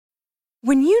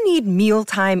When you need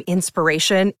mealtime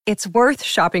inspiration, it's worth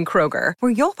shopping Kroger,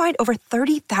 where you'll find over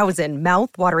 30,000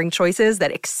 mouth-watering choices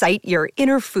that excite your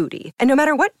inner foodie. And no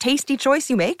matter what tasty choice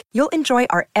you make, you'll enjoy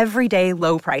our everyday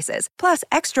low prices, plus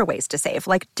extra ways to save,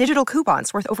 like digital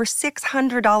coupons worth over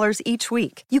 $600 each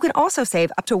week. You can also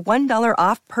save up to $1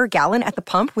 off per gallon at the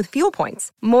pump with fuel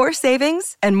points. More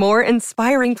savings and more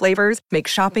inspiring flavors make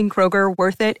shopping Kroger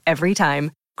worth it every time.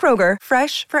 Kroger,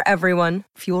 fresh for everyone.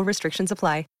 Fuel restrictions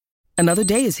apply. Another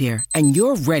day is here, and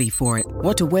you're ready for it.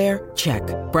 What to wear? Check.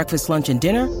 Breakfast, lunch, and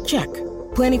dinner? Check.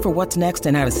 Planning for what's next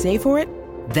and how to save for it?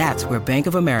 That's where Bank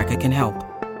of America can help.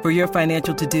 For your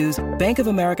financial to-dos, Bank of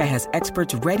America has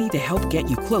experts ready to help get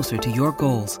you closer to your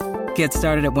goals. Get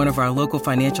started at one of our local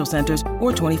financial centers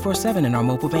or 24/7 in our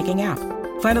mobile banking app.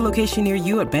 Find a location near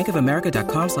you at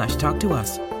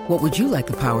bankofamerica.com/talktous. What would you like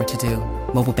the power to do?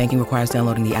 Mobile banking requires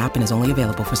downloading the app and is only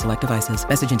available for select devices.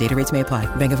 Message and data rates may apply.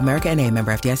 Bank of America N.A.,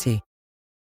 member FDIC.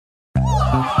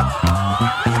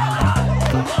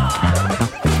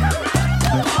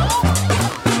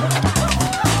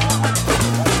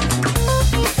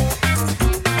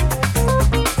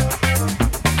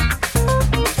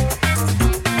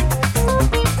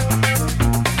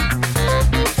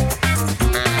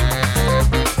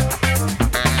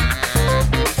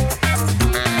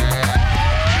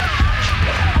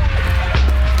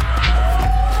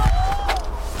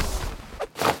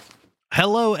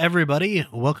 Hello, everybody.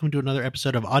 Welcome to another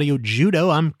episode of Audio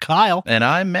Judo. I'm Kyle. And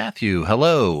I'm Matthew.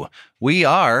 Hello. We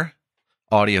are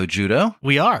Audio Judo.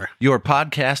 We are. Your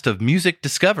podcast of music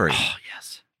discovery. Oh,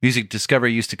 yes. Music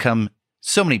discovery used to come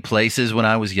so many places when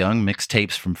I was young.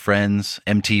 Mixtapes from friends,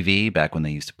 MTV, back when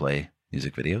they used to play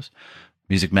music videos.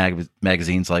 Music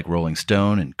magazines like Rolling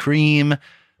Stone and Cream.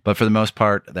 But for the most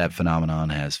part, that phenomenon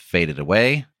has faded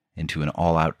away into an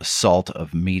all-out assault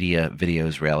of media,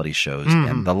 videos, reality shows,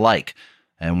 and the like.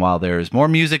 And while there is more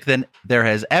music than there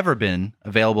has ever been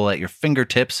available at your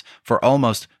fingertips for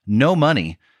almost no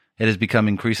money, it has become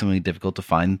increasingly difficult to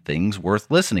find things worth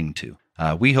listening to.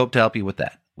 We hope to help you with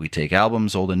that. We take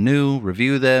albums, old and new,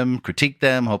 review them, critique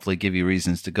them, hopefully give you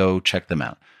reasons to go check them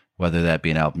out, whether that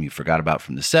be an album you forgot about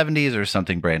from the 70s or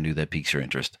something brand new that piques your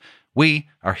interest. We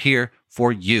are here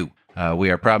for you. We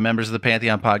are proud members of the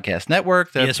Pantheon Podcast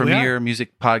Network, the premier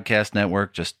music podcast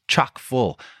network, just chock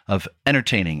full of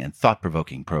entertaining and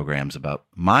thought-provoking programs about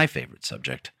my favorite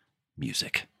subject,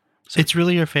 music. So It's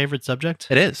really your favorite subject?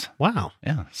 It is. Wow.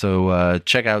 Yeah. So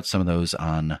check out some of those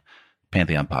on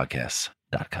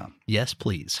pantheonpodcasts.com. Yes,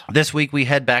 please. This week, we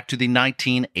head back to the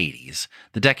 1980s,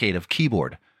 the decade of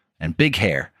keyboard and big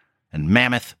hair and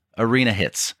mammoth arena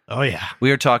hits. Oh, yeah.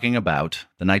 We are talking about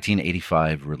the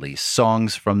 1985 release,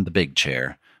 Songs from the Big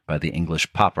Chair by the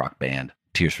English pop rock band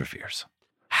Tears for Fears.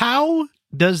 How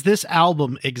does this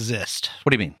album exist?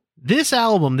 What do you mean? This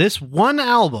album, this one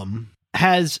album,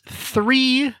 has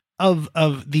three of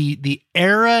the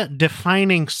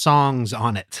era-defining songs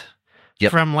on it.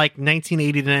 Yep. From like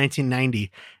 1980 to 1990.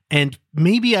 And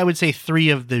maybe I would say three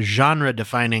of the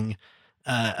genre-defining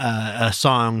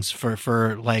songs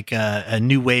for like a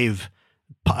new wave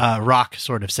rock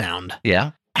sort of sound.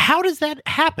 Yeah. How does that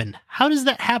happen? How does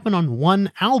that happen on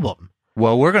one album?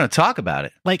 Well, we're going to talk about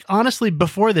it. Like, honestly,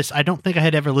 before this, I don't think I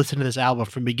had ever listened to this album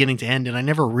from beginning to end, and I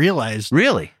never realized.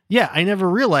 Really? Yeah, I never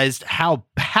realized how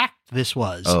packed this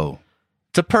was. Oh,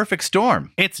 it's a perfect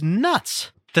storm. It's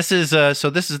nuts. This is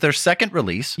their second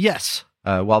release. Yes.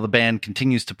 While the band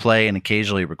continues to play and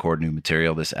occasionally record new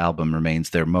material, this album remains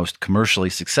their most commercially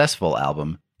successful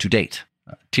album to date.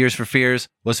 Tears for Fears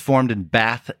was formed in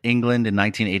Bath, England in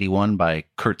 1981 by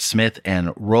Kurt Smith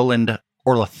and Roland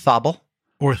Orthobal.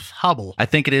 Orthobal. I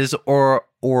think it is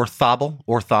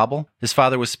Orthobal. His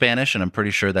father was Spanish, and I'm pretty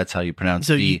sure that's how you pronounce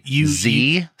the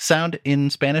Z sound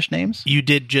in Spanish names. You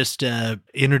did just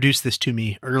introduce this to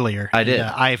me earlier. I did.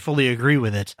 I fully agree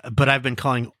with it, but I've been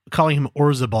calling him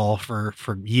Orzabal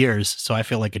for years, so I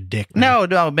feel like a dick now.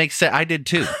 No, it makes sense. I did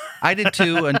too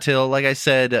until, like I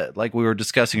said, like we were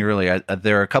discussing earlier,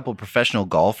 there are a couple of professional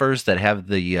golfers that have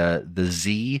the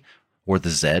Z or the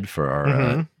Z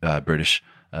for our British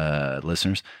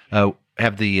listeners,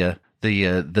 have the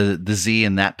Z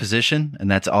in that position,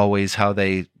 and that's always how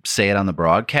they say it on the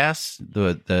broadcasts.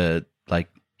 The like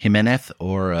Jimenez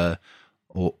or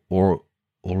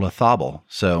Olazabal.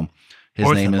 So his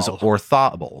name is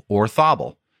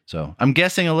Orthobal. So I'm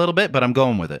guessing a little bit, but I'm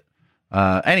going with it.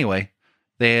 Anyway,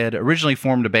 they had originally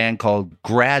formed a band called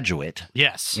Graduate.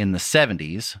 Yes. In the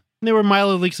 70s. They were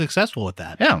mildly successful with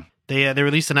that. Yeah. They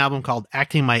released an album called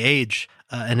Acting My Age,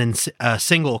 and then a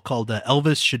single called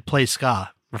Elvis Should Play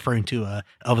Ska. referring to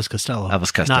Elvis Costello.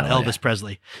 Elvis Costello, not Elvis yeah.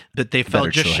 Presley. That they fell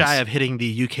Better just choice. shy of hitting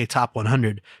the UK top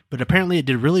 100, but apparently it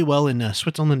did really well in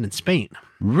Switzerland and Spain.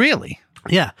 Really?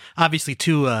 Yeah, obviously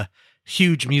two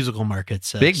huge musical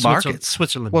markets. Big markets.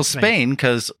 Switzerland. Well, and Spain,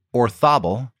 because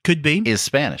orthobal could be. is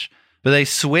Spanish. But they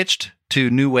switched to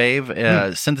new wave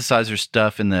synthesizer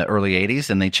stuff in the early 80s,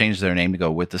 and they changed their name to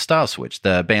go with the style switch.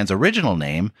 The band's original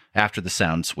name after the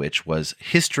sound switch was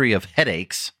History of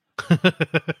Headaches,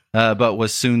 but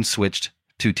was soon switched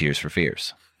to Tears for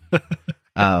Fears.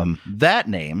 That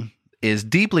name is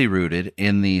deeply rooted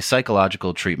in the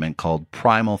psychological treatment called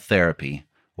primal therapy,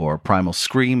 or primal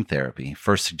scream therapy,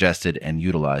 first suggested and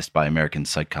utilized by American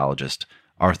psychologist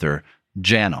Arthur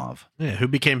Janov. Yeah, who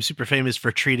became super famous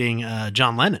for treating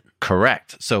John Lennon.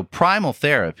 Correct. So primal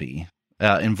therapy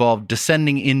involved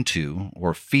descending into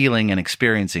or feeling and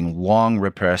experiencing long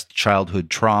repressed childhood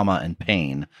trauma and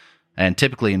pain, and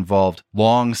typically involved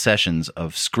long sessions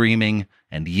of screaming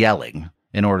and yelling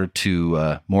in order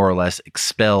to more or less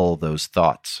expel those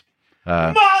thoughts.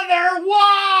 Mother,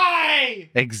 why?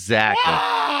 Exactly.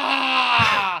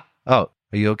 Ah! Oh,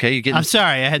 are you okay? You getting? I'm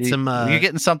sorry, I had some. You're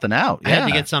getting something out. I had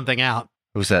to get something out.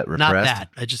 Was that repressed? Not that.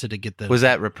 I just had to get the. Was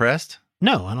that repressed?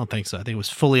 No, I don't think so. I think it was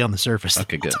fully on the surface.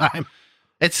 Okay, the good. whole time.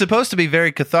 It's supposed to be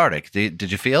very cathartic.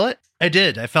 Did you feel it? I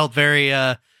did. I felt very.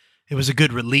 It was a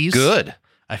good release. Good.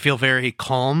 I feel very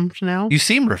calm now. You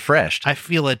seem refreshed. I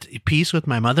feel at peace with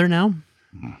my mother now.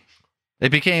 It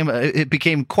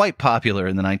became quite popular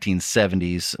in the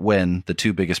 1970s when the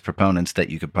two biggest proponents that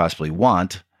you could possibly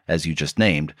want, as you just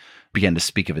named, began to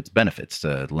speak of its benefits,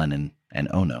 Lennon and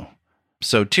Ono.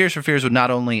 So Tears for Fears would not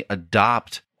only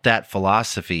adopt that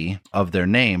philosophy of their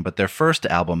name, but their first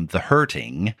album, The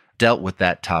Hurting, dealt with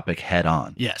that topic head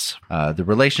on. Yes. The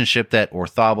relationship that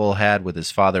Orthobal had with his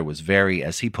father was very,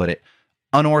 as he put it,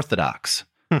 unorthodox.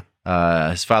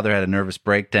 His father had a nervous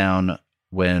breakdown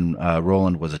when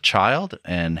Roland was a child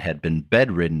and had been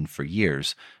bedridden for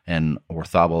years, and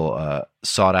Orthobal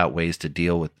sought out ways to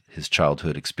deal with his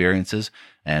childhood experiences,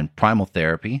 and primal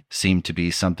therapy seemed to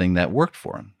be something that worked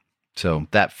for him. So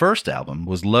that first album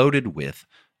was loaded with,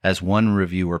 as one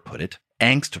reviewer put it,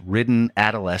 angst-ridden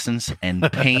adolescence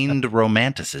and pained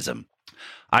romanticism.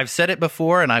 I've said it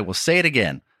before, and I will say it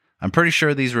again. I'm pretty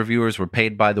sure these reviewers were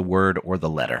paid by the word or the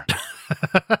letter.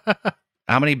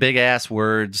 How many big-ass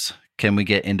words can we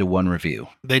get into one review?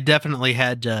 They definitely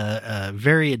had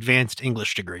very advanced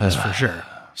English degrees, for sure.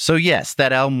 So yes,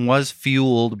 that album was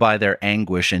fueled by their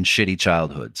anguish and shitty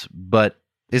childhoods, but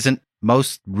isn't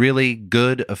most really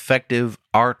good, effective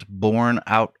art born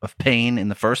out of pain in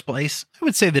the first place? I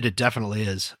would say that it definitely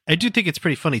is. I do think it's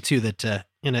pretty funny, too, that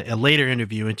in a later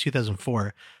interview in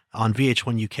 2004 on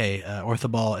VH1 UK,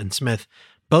 Orthobal and Smith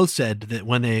both said that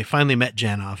when they finally met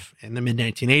Janov in the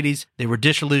mid-1980s, they were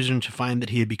disillusioned to find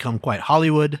that he had become quite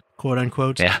Hollywood, quote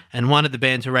unquote, and wanted the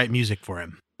band to write music for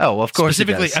him. Oh, well, of course.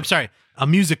 Specifically, I'm sorry, a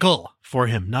musical for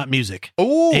him, not music.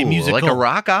 Oh, a musical, like a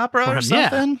rock opera or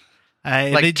something?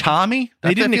 Yeah. Tommy?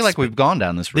 I feel like we've gone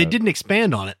down this road. They didn't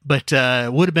expand on it, but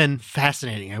it would have been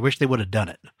fascinating. I wish they would have done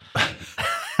it.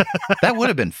 That would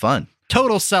have been fun.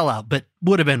 Total sellout, but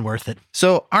would have been worth it.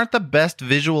 So aren't the best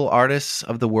visual artists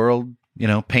of the world,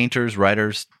 painters,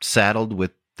 writers, saddled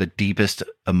with the deepest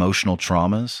emotional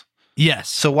traumas? Yes.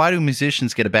 So why do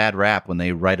musicians get a bad rap when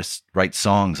they write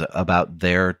songs about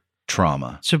their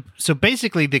trauma? So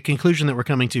basically, the conclusion that we're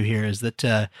coming to here is that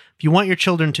if you want your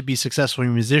children to be successful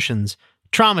musicians,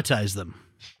 traumatize them.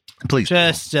 Please,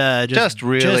 just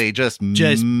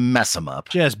mess them up.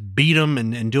 Just beat them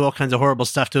and do all kinds of horrible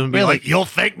stuff to them. Be like, you'll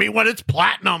thank me when it's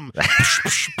platinum.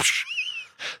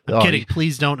 I'm kidding.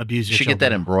 Please don't abuse your children. You should get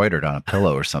that embroidered on a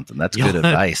pillow or something. That's good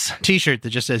advice. T-shirt that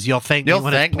just says, you'll thank me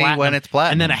when it's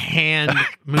platinum. And then a hand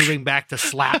moving back to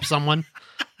slap someone.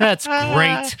 That's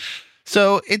great.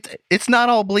 So it's not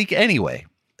all bleak anyway.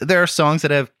 There are songs that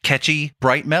have catchy,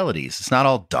 bright melodies. It's not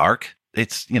all dark.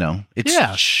 It's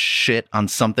shit on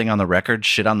something on the record,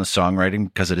 shit on the songwriting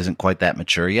because it isn't quite that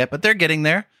mature yet, but they're getting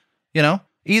there.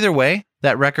 Either way,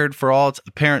 that record, for all its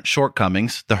apparent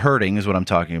shortcomings, The Hurting is what I'm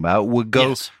talking about, would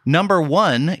go number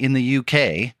 1 in the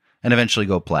UK and eventually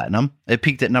go platinum. It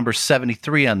peaked at number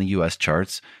 73 on the US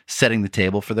charts, setting the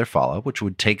table for their follow-up, which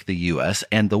would take the US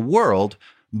and the world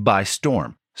by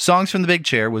storm. Songs from the Big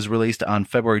Chair was released on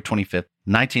February 25th,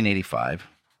 1985.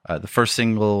 The first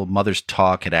single, Mother's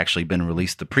Talk, had actually been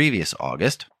released the previous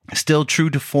August. Still true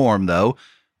to form, though,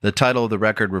 the title of the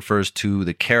record refers to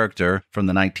the character from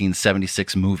the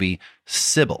 1976 movie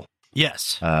Sybil.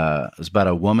 Yes. It was about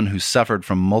a woman who suffered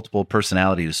from multiple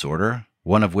personality disorder,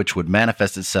 one of which would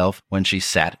manifest itself when she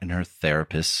sat in her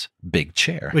therapist's big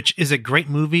chair. Which is a great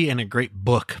movie and a great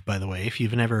book, by the way, if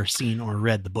you've never seen or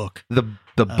read the book.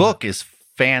 The book is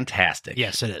fantastic.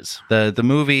 Yes, it is. The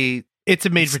movie... It's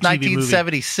a made-for-TV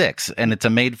 1976, movie. And it's a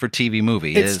made-for-TV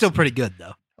movie. It's still pretty good,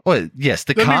 though. Well, yes,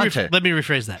 the content... Let me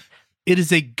rephrase that. It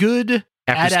is a good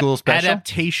after-school special?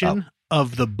 Adaptation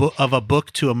of a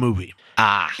book to a movie.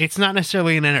 It's not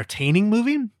necessarily an entertaining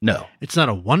movie. No. It's not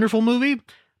a wonderful movie,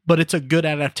 but it's a good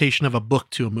adaptation of a book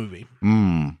to a movie.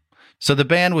 So the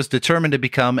band was determined to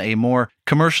become a more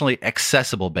commercially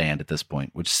accessible band at this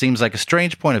point, which seems like a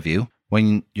strange point of view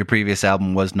when your previous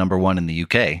album was #1 in the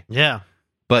UK. Yeah.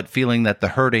 But feeling that The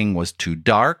Hurting was too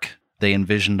dark, they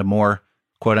envisioned a more,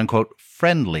 quote-unquote,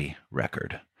 friendly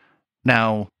record.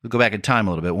 Now, we'll go back in time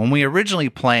a little bit. When we originally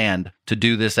planned to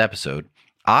do this episode,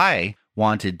 I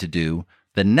wanted to do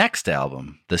the next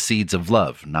album, The Seeds of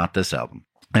Love, not this album.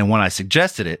 And when I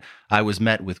suggested it, I was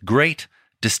met with great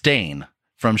disdain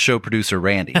from show producer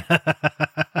Randy.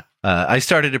 I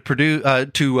started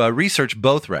to research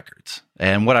both records.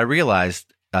 And what I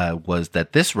realized was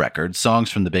that this record,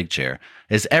 Songs from the Big Chair,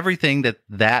 is everything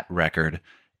that record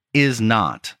is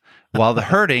not. While The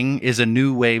Hurting is a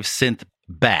new wave synth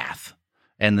bath,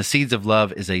 and The Seeds of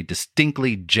Love is a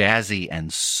distinctly jazzy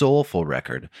and soulful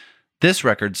record, this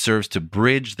record serves to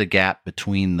bridge the gap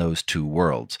between those two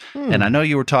worlds. And I know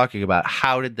you were talking about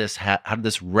how did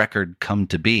this record come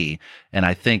to be, and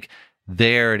I think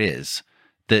there it is.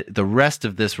 The rest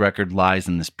of this record lies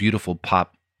in this beautiful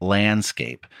pop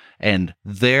landscape, and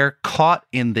they're caught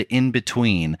in the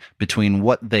in-between between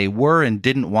what they were and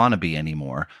didn't want to be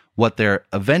anymore, what they're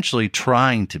eventually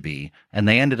trying to be, and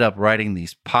they ended up writing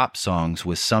these pop songs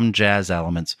with some jazz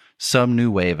elements, some new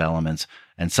wave elements,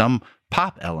 and some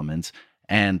pop elements,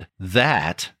 and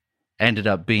that ended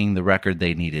up being the record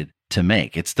they needed to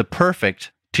make. It's the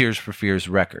perfect Tears for Fears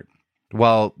record.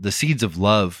 While The Seeds of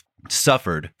Love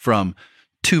suffered from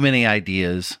too many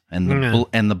ideas and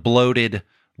the bloated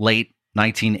late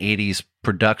 1980s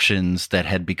productions that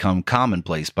had become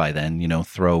commonplace by then,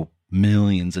 throw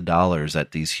millions of dollars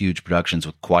at these huge productions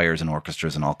with choirs and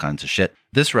orchestras and all kinds of shit.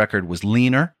 This record was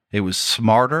leaner, it was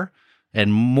smarter,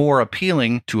 and more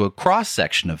appealing to a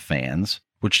cross-section of fans,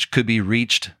 which could be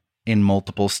reached in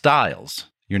multiple styles.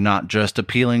 You're not just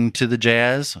appealing to the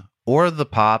jazz or the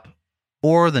pop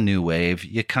or the new wave.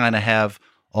 You kind of have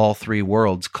all three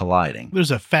worlds colliding.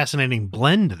 There's a fascinating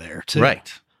blend there, too. Right.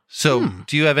 So,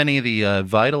 do you have any of the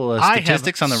vital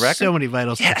statistics on the record? So many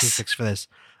vital statistics for this.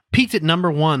 Peaked at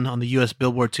 #1 on the US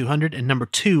Billboard 200 and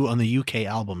 #2 on the UK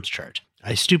albums chart.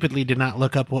 I stupidly did not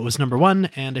look up what was #1,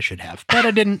 and I should have, but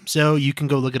I didn't, so you can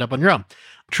go look it up on your own.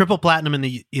 Triple platinum in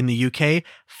the UK,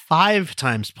 5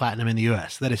 times platinum in the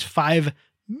US. That is 5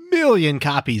 million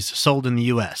copies sold in the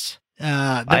US.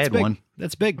 That's I had big. one.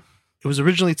 That's big. It was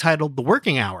originally titled The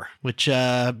Working Hour, which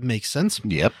makes sense.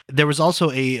 Yep. There was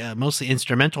also a mostly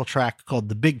instrumental track called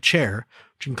The Big Chair,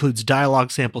 which includes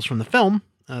dialogue samples from the film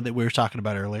that we were talking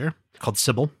about earlier, called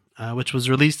Sybil, which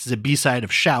was released as a B-side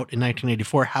of Shout in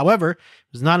 1984. However, it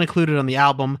was not included on the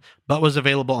album, but was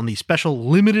available on the special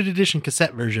limited edition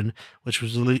cassette version, which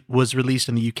was released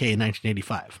in the UK in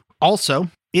 1985. Also,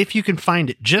 if you can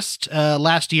find it, just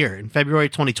last year, in February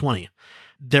 2020,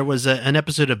 there was an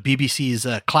episode of BBC's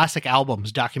Classic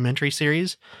Albums documentary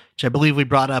series, which I believe we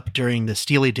brought up during the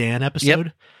Steely Dan episode.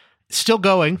 Yep. Still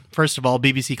going. First of all,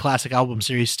 BBC Classic Album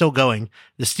series still going.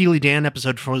 The Steely Dan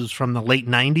episode was from the late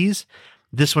 90s.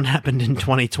 This one happened in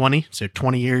 2020, so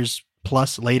 20 years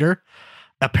plus later.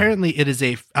 Apparently, it is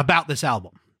about this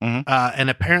album. Mm-hmm. And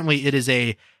apparently, it is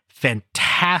a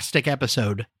fantastic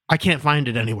episode. I can't find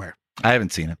it anywhere. I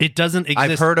haven't seen it. It doesn't exist.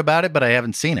 I've heard about it, but I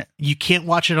haven't seen it. You can't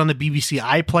watch it on the BBC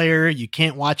iPlayer. You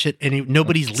can't watch it.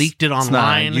 Nobody's leaked it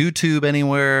online. It's not on YouTube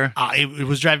anywhere. It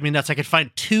was driving me nuts. I could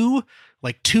find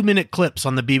 2-minute clips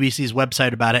on the BBC's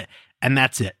website about it, and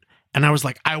that's it. And I was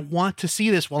like, I want to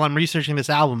see this while I'm researching this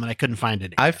album, and I couldn't find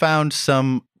it. I found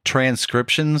some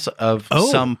transcriptions of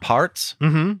some parts,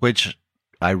 which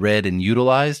I read and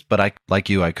utilized, but I, like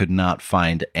you, I could not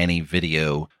find any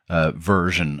video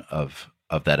version of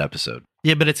that episode.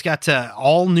 Yeah, but it's got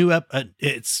all new.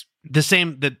 It's the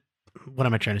same. What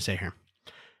am I trying to say here?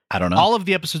 I don't know. All of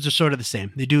the episodes are sort of the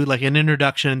same. They do like an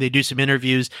introduction, they do some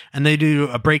interviews, and they do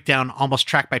a breakdown almost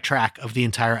track by track of the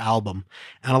entire album.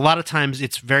 And a lot of times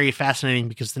it's very fascinating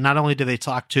because not only do they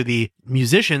talk to the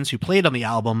musicians who played on the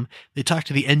album, they talk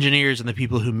to the engineers and the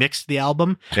people who mixed the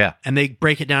album. Yeah. And they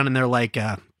break it down and they're like,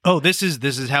 this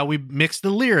is how we mixed the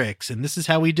lyrics, and this is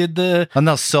how we did the and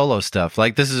they'll solo stuff.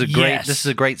 Like this is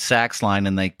a great sax line,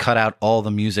 and they cut out all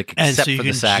the music except for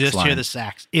the sax line. And so you can just hear the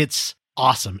sax. It's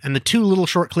awesome. And the 2 little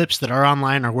short clips that are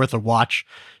online are worth a watch.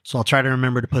 So I'll try to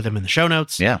remember to put them in the show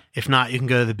notes. Yeah. If not, you can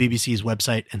go to the BBC's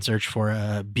website and search for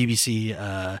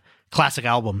BBC classic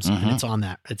albums, and it's on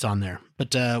that. It's on there.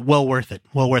 But well worth it.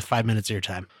 Well worth 5 minutes of your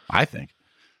time. I think.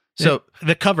 So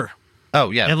the cover. Oh,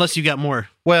 yeah. Unless you got more.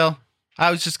 Well,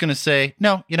 I was just going to say,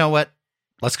 no, you know what?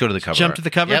 Let's go to the cover. Jump art. to the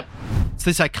cover? Yep. It's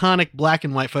this iconic black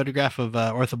and white photograph of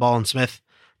Ortha Ball and Smith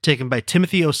taken by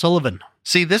Timothy O'Sullivan.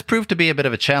 See, this proved to be a bit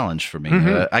of a challenge for me.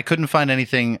 I couldn't find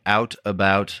anything out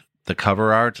about the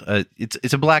cover art.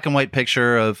 It's a black and white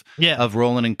picture of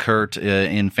Roland and Kurt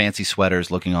in fancy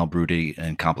sweaters looking all broody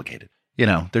and complicated. You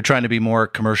know, they're trying to be more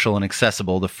commercial and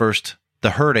accessible.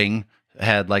 The Hurting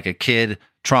had like a kid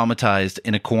traumatized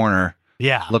in a corner.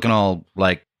 Yeah. Looking all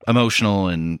like emotional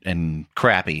and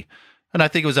crappy. And I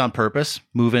think it was on purpose,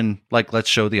 moving like, let's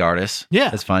show the artist. Yeah.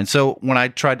 That's fine. So when I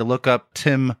tried to look up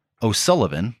Tim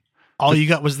O'Sullivan, all you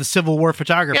got was the Civil War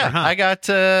photographer, yeah,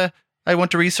 huh? I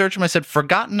went to research him. I said,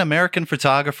 forgotten American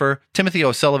photographer Timothy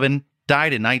O'Sullivan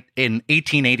died in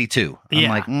 1882. I'm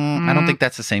like, I don't think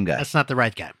that's the same guy. That's not the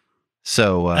right guy.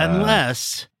 So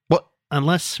unless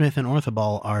Smith and Ortha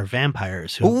Ball are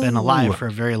vampires who have been alive for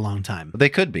a very long time. They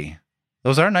could be.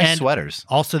 Those are nice And sweaters.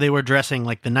 Also, they were dressing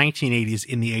like the 1980s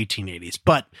in the 1880s.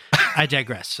 But I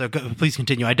digress. So please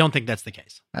continue. I don't think that's the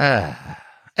case. As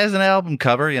an album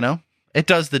cover, you know, it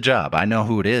does the job. I know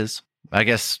who it is. I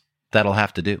guess that'll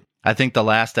have to do. I think the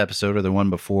last episode or the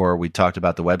one before, we talked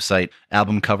about the website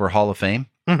Album Cover Hall of Fame.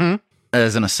 Mm-hmm.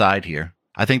 As an aside here,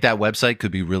 I think that website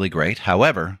could be really great.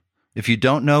 However, if you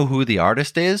don't know who the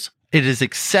artist is, it is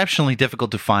exceptionally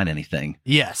difficult to find anything.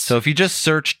 Yes. So if you just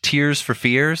search Tears for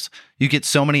Fears, you get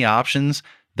so many options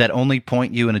that only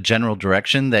point you in a general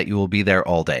direction that you will be there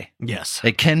all day. Yes.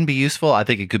 It can be useful. I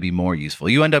think it could be more useful.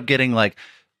 You end up getting like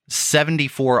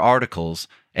 74 articles,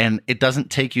 and it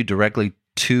doesn't take you directly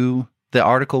to the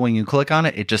article when you click on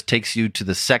it. It just takes you to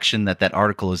the section that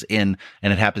article is in,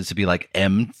 and it happens to be like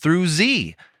M through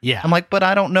Z. Yeah. I'm like, but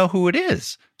I don't know who it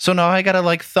is. So now I got to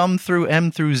like thumb through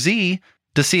M through Z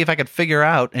to see if I could figure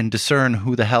out and discern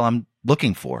who the hell I'm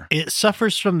looking for. It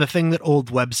suffers from the thing that old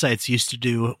websites used to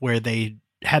do where they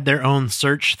had their own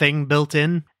search thing built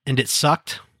in, and it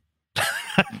sucked.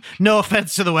 No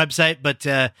offense to the website, but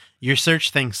your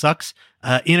search thing sucks.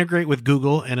 Integrate with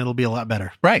Google, and it'll be a lot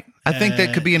better. Right. I think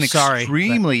that could be an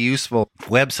extremely useful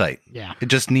website. Yeah. It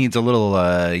just needs a little,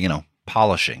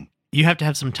 polishing. You have to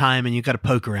have some time, and you got to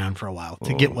poke around for a while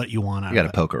to get what you want out of it. You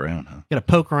got to poke around, huh? You got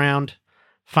to poke around,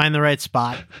 find the right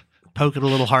spot, poke it a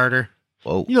little harder.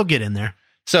 Whoa. You'll get in there.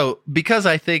 So, because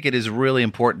I think it is really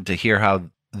important to hear how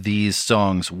these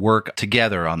songs work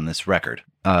together on this record,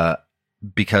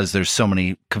 because there's so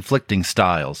many conflicting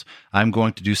styles, I'm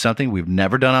going to do something we've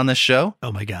never done on this show.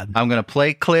 Oh, my God. I'm going to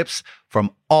play clips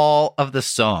from all of the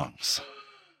songs.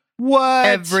 What?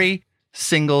 Every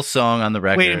single song on the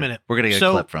record. Wait a minute. We're going to get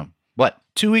a clip from. What?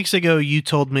 2 weeks ago, you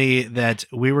told me that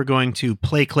we were going to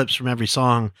play clips from every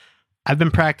song. I've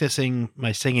been practicing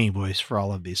my singing voice for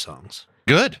all of these songs.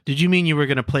 Good. Did you mean you were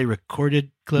going to play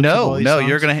recorded clips? of all these songs?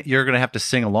 You're gonna have to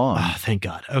sing along. Oh, thank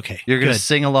God. Okay, you're gonna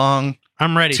sing along.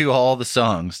 I'm ready to all the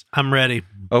songs. I'm ready.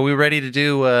 Are we ready to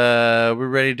do? We're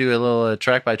ready to do a little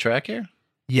track by track here.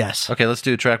 Yes. Okay, let's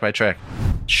do a track by track.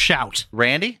 Shout,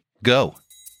 Randy, go.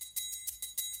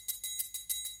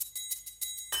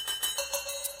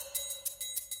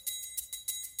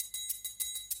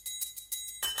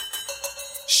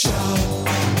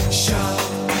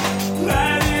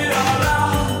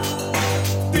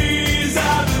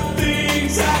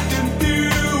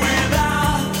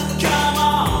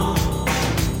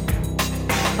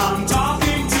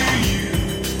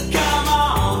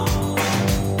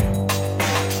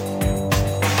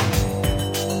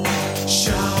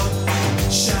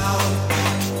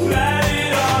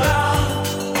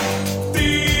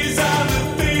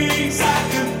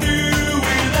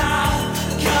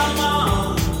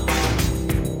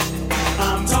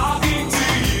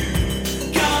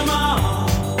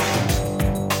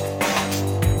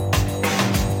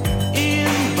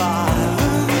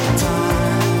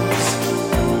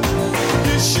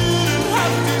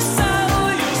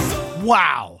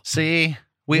 Wow. See,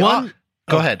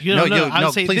 go ahead.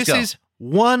 Please this go. is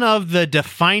one of the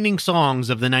defining songs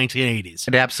of the 1980s.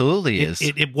 It absolutely is.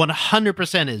 It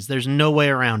 100% is. There's no way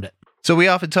around it. So we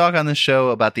often talk on this show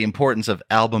about the importance of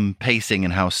album pacing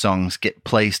and how songs get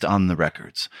placed on the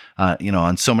records.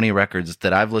 On so many records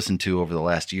that I've listened to over the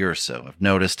last year or so, I've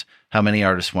noticed how many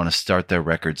artists want to start their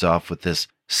records off with this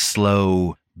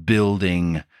slow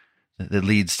building that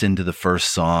leads into the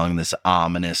first song, this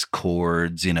ominous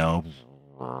chords,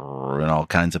 and all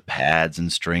kinds of pads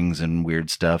and strings and weird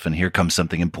stuff. And here comes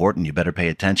something important. You better pay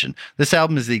attention. This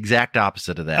album is the exact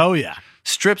opposite of that. Oh, yeah.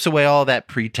 Strips away all that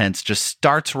pretense, just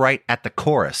starts right at the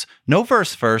chorus. No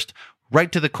verse first,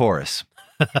 right to the chorus.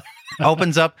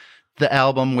 Opens up the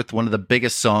album with one of the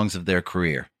biggest songs of their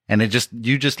career. And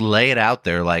you just lay it out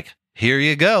there like, here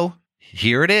you go.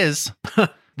 Here it is.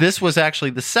 This was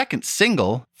actually the second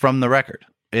single from the record.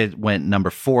 It went number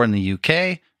 4 in the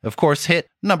UK, of course, hit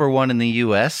number 1 in the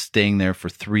US, staying there for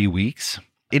 3 weeks.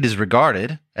 It is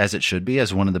regarded, as it should be,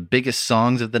 as one of the biggest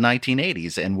songs of the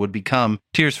 1980s and would become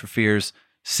Tears for Fears'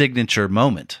 signature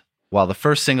moment. While the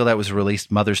first single that was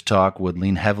released, Mother's Talk, would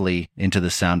lean heavily into the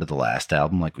sound of the last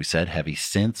album, like we said, heavy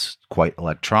synths, quite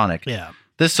electronic. Yeah.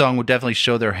 This song would definitely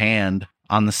show their hand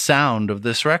on the sound of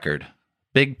this record.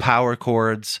 Big power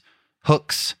chords,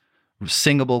 hooks,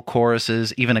 singable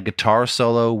choruses, even a guitar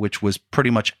solo, which was pretty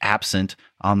much absent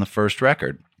on the first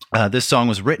record. This song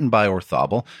was written by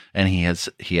Orthobel, and he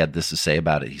had this to say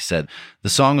about it. He said, "The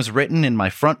song was written in my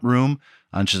front room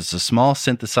on just a small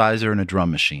synthesizer and a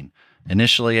drum machine.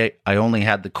 Initially, I only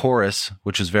had the chorus,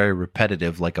 which was very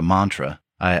repetitive, like a mantra.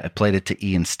 I played it to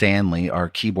Ian Stanley, our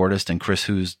keyboardist, and Chris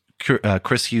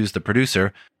Hughes, the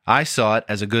producer. I saw it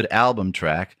as a good album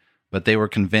track, but they were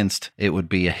convinced it would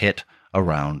be a hit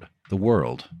around the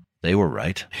world." They were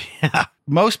right. Yeah.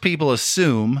 Most people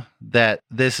assume that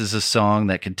this is a song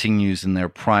that continues in their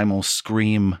primal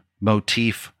scream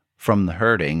motif from The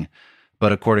Hurting,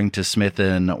 but according to Smith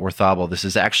and Orthobel, this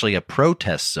is actually a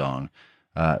protest song.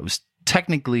 It was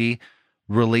technically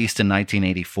released in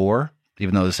 1984,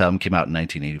 even though this album came out in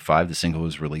 1985. The single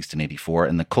was released in 84,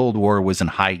 and the Cold War was in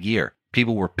high gear.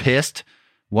 People were pissed,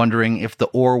 wondering if the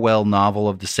Orwell novel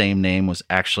of the same name was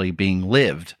actually being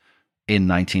lived in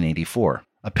 1984.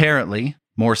 Apparently,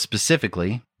 more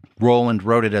specifically, Roland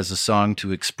wrote it as a song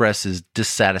to express his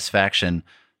dissatisfaction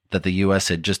that the U.S.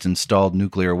 had just installed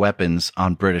nuclear weapons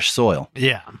on British soil.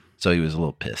 Yeah. So he was a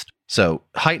little pissed. So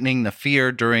heightening the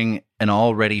fear during an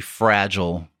already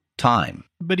fragile time.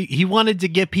 But he wanted to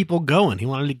get people going. He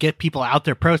wanted to get people out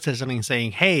there protesting and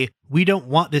saying, hey, we don't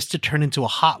want this to turn into a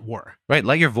hot war. Right.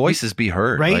 Let your voices be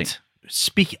heard. Right. Like,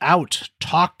 speak out.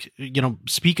 Talk,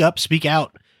 speak up, speak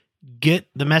out. Get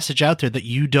the message out there that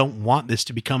you don't want this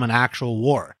to become an actual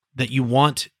war, that you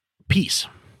want peace.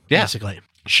 Yeah. Basically.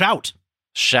 Shout.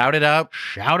 Shout it out.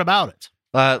 Shout about it.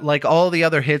 Like all the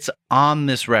other hits on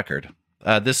this record,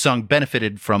 this song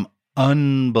benefited from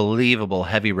unbelievable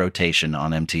heavy rotation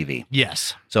on MTV.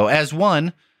 Yes. So as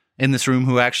one in this room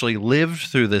who actually lived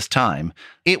through this time,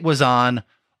 it was on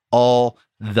all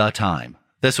the time.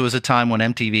 This was a time when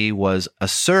MTV was a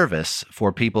service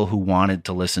for people who wanted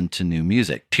to listen to new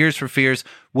music. Tears for Fears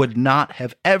would not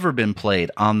have ever been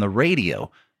played on the radio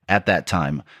at that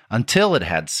time until it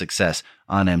had success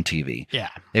on MTV. Yeah.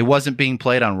 It wasn't being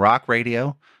played on rock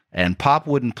radio, and pop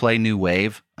wouldn't play new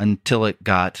wave until it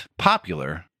got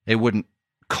popular. It wouldn't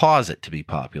cause it to be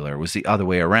popular. It was the other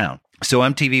way around. So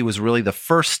MTV was really the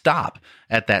first stop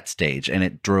at that stage, and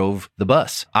it drove the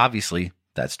bus. Obviously,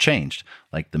 that's changed.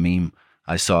 Like the meme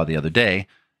I saw the other day,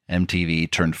 MTV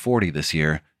turned 40 this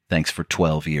year. Thanks for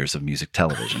 12 years of music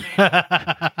television.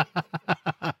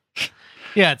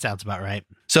 Yeah, it sounds about right.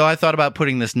 So I thought about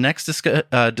putting this next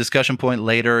discussion point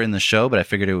later in the show, but I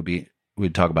figured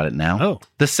we'd talk about it now. Oh.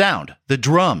 The sound, the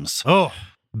drums. Oh.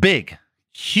 Big.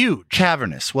 Huge.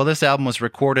 Cavernous. Well, this album was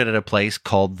recorded at a place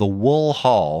called the Wool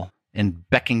Hall in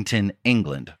Beckington,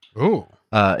 England. Oh.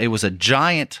 It was a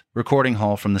giant recording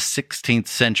hall from the 16th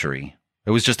century.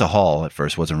 It was just a hall at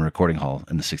first, wasn't a recording hall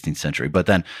in the 16th century. But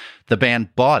then the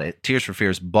band bought it. Tears for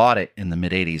Fears bought it in the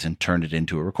mid-'80s and turned it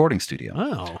into a recording studio.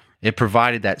 Oh. It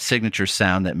provided that signature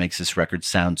sound that makes this record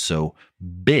sound so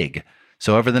big.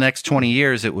 So over the next 20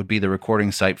 years, it would be the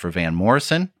recording site for Van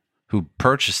Morrison, who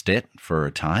purchased it for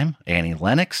a time, Annie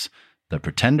Lennox, the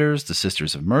Pretenders, the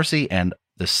Sisters of Mercy, and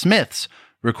the Smiths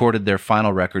recorded their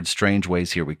final record, Strange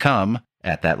Ways Here We Come,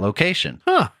 at that location.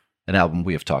 Huh. An album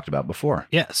we have talked about before.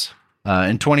 Yes.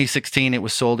 In 2016, it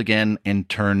was sold again and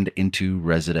turned into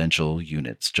residential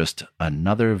units. Just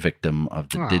another victim of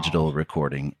the digital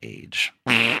recording age.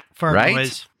 For right?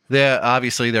 boys.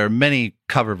 Obviously, there are many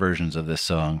cover versions of this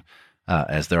song,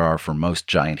 as there are for most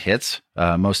giant hits.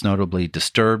 Most notably,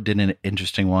 Disturbed did an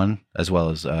interesting one, as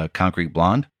well as Concrete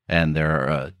Blonde. And there are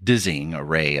a dizzying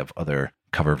array of other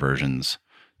cover versions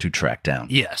to track down.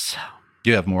 Yes. Do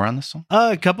you have more on this song?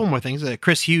 A couple more things.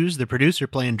 Chris Hughes, the producer,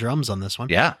 playing drums on this one.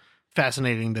 Yeah.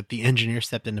 Fascinating that the engineer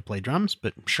stepped in to play drums,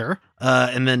 but sure.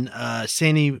 And then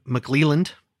Sandy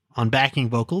McLeland on backing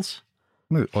vocals.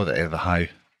 Oh, the high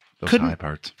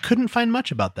parts. Couldn't find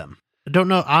much about them. I don't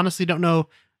know. Honestly, don't know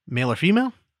male or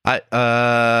female.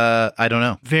 I don't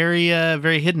know. Very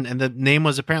very hidden, and the name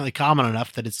was apparently common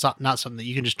enough that it's not something that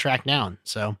you can just track down.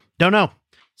 So don't know.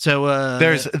 So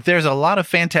There's a lot of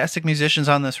fantastic musicians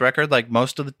on this record, like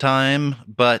most of the time,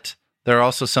 but there are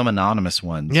also some anonymous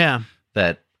ones. Yeah,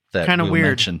 that kind of we'll weird.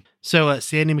 mention. So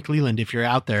Sandy McLeland, if you're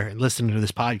out there and listening to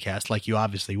this podcast, like you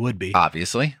obviously would be,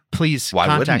 Obviously, please Why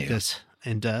wouldn't contact you? us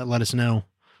and let us know.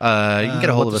 you can get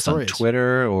a hold what of the us on story is.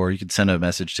 Twitter, or you can send a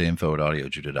message to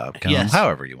info@audiojudo.com. Yes.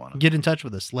 However you want to. Get in touch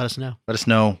with us. Let us know. Let us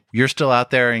know you're still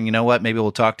out there, and you know what? Maybe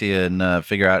we'll talk to you and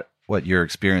figure out what your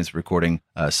experience recording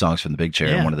songs from the Big Chair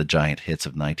and Yeah. one of the giant hits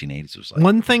of 1980s was like.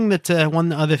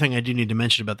 One other thing I do need to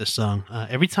mention about this song.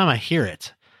 Every time I hear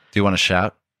it, Do you want to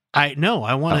shout? I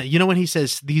want to. You know when he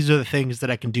says, "These are the things that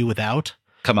I can do without."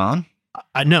 Come on.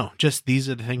 No, just these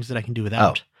are the things that I can do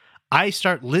without. I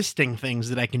start listing things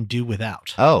that I can do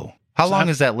without. Oh, how So long I'm-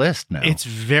 is that list now? It's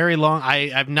very long.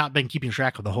 I've not been keeping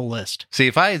track of the whole list. See,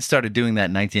 if I had started doing that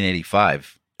in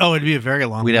 1985, Oh, it'd be a very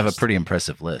long we'd have a list. pretty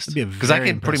impressive list. It'd be a Because I very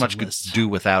can pretty much impressive list. do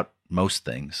without most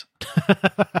things.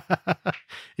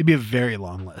 It'd be a very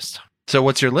long list. So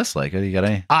what's your list like? You got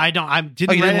any? I didn't Oh, you write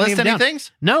didn't any list of them any down.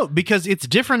 things? No, because it's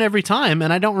different every time,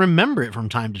 and I don't remember it from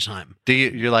time to time.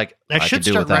 You're like, I could should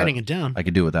do start without- writing it down. I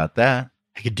could do without that.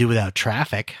 I could do without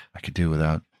traffic. I could do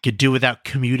without. Could do without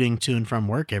commuting to and from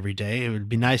work every day. It would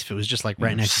be nice if it was just like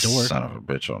right next door. Son of a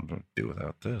bitch, I'll do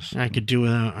without this. I could do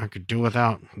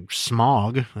without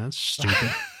smog. That's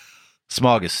stupid.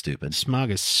 Smog is stupid. Smog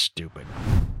is stupid.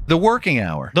 The Working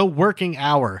Hour. The working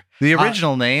hour. The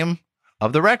original name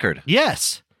of the record.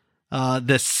 Yes.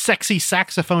 The sexy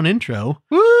saxophone intro,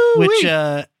 Woo! which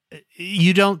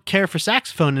you don't care for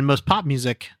saxophone in most pop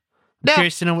music. I'm No.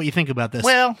 curious to know what you think about this.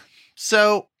 Well,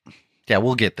 so yeah,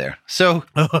 we'll get there. So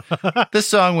this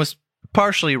song was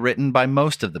partially written by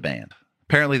most of the band.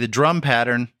 Apparently, the drum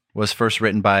pattern was first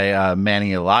written by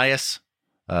Manny Elias,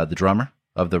 the drummer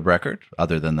of the record,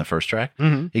 other than the first track.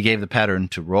 Mhm. He gave the pattern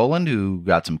to Roland, who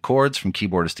got some chords from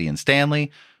keyboardist Ian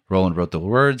Stanley. Roland wrote the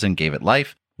words and gave it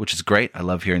life, which is great. I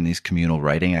love hearing these communal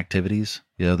writing activities.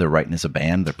 You know, they're writing as a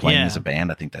band, they're playing Yeah. as a band.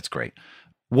 I think that's great.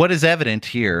 What is evident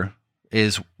here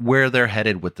is where they're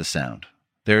headed with the sound.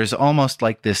 There's almost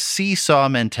like this seesaw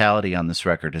mentality on this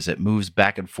record as it moves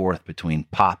back and forth between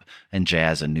pop and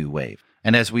jazz and new wave.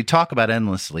 And as we talk about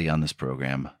endlessly on this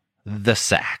program, the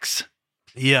sax.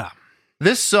 Yeah.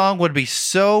 This song would be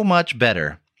so much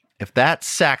better if that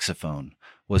saxophone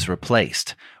was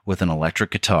replaced with an electric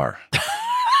guitar.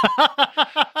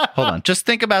 Hold on. Just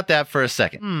think about that for a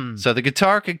second. So the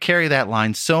guitar could carry that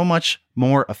line so much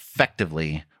more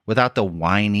effectively without the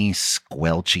whiny,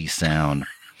 squelchy sound.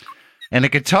 And the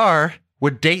guitar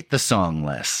would date the song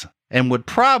less and would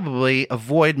probably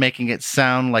avoid making it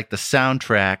sound like the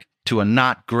soundtrack to a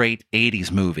not great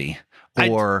 80s movie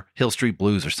or Hill Street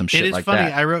Blues or some shit It is like funny.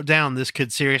 that. I wrote down this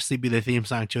could seriously be the theme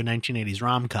song to a 1980s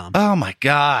rom-com. Oh my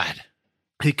God.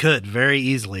 It could very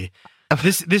easily.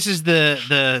 This is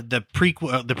the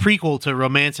prequel to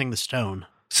Romancing the Stone.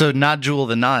 So not Jewel of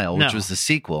the Nile, which No. was the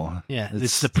sequel. Yeah,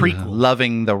 it's the prequel.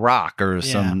 Loving the Rock or Yeah.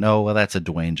 some. No, well, that's a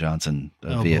Dwayne Johnson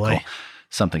Oh, vehicle. boy.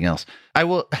 Something else. I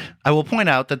will point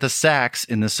out that the sax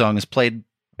in this song is played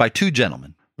by two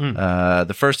gentlemen.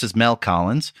 The first is Mel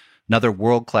Collins, another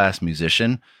world-class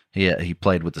musician. He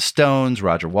played with the Stones,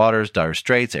 Roger Waters, Dire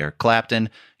Straits, Eric Clapton.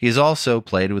 He has also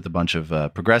played with a bunch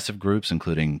of progressive groups,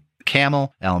 including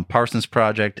Camel, Alan Parsons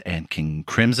Project, and King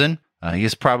Crimson. He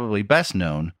is probably best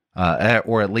known,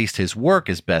 or at least his work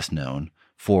is best known,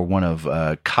 for one of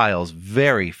Kyle's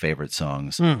very favorite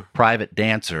songs, Private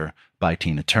Dancer by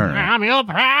Tina Turner. I'm your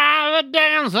private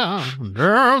dancer,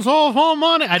 dance all for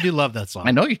money. I do love that song.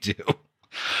 I know you do.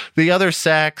 The other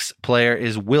sax player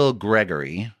is Will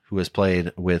Gregory, who has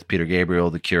played with Peter Gabriel,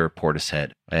 The Cure,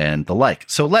 Portishead, and the like.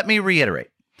 So let me reiterate.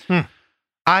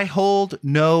 I hold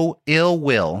no ill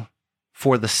will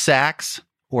for the sax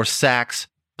or sax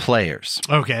players.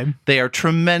 Okay. They are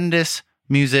tremendous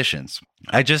musicians.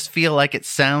 I just feel like it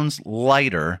sounds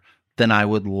lighter than I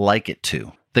would like it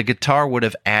to. The guitar would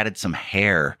have added some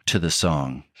hair to the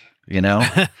song, you know?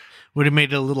 Would have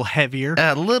made it a little heavier.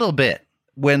 A little bit.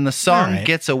 When the song All right.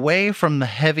 gets away from the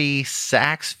heavy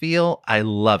sax feel, I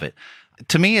love it.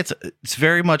 To me, it's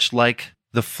very much like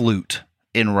the flute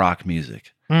in rock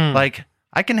music. Like,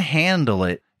 I can handle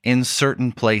it in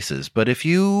certain places, but if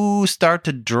you start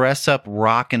to dress up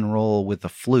rock and roll with a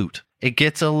flute, it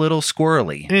gets a little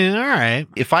squirrely. Yeah, all right.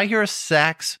 If I hear a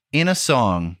sax in a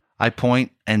song, I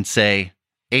point and say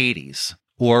 80s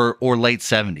or late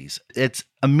 70s. It's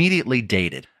immediately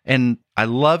dated. And I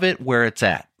love it where it's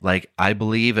at. Like, I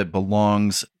believe it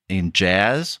belongs in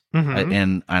jazz,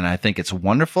 and I think it's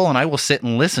wonderful, and I will sit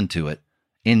and listen to it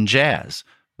in jazz.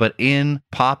 But in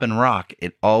pop and rock,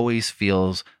 it always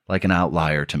feels like an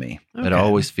outlier to me. Okay. It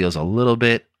always feels a little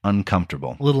bit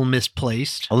uncomfortable. A little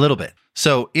misplaced. A little bit.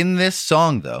 So in this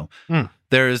song, though,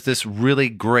 there is this really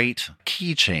great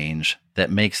key change that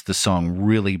makes the song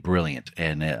really brilliant.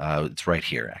 And it's right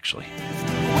here, actually.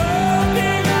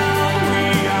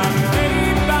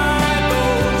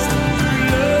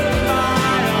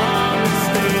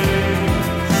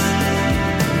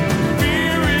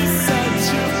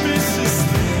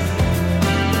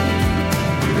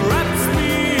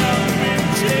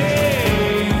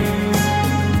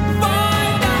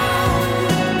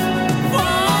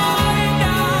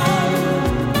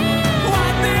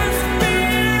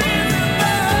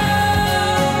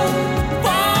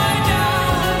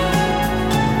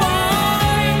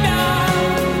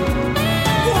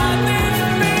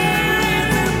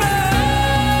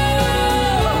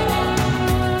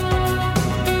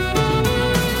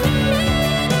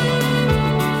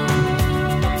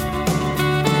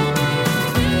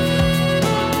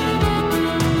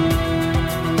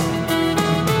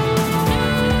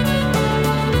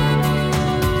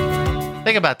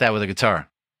 Think about that with a guitar.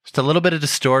 Just a little bit of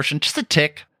distortion, just a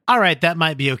tick. All right, that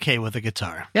might be okay with a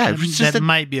guitar. Yeah, that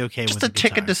might be okay with a guitar. Just a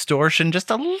tick of distortion,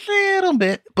 just a little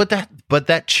bit. But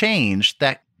that change,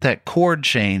 that chord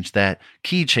change, that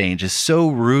key change is so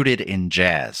rooted in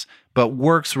jazz, but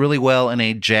works really well in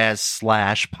a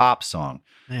jazz/pop song.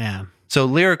 Yeah. So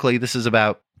lyrically, this is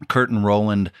about Kurt and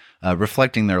Roland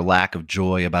reflecting their lack of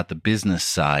joy about the business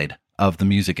side of the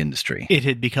music industry. It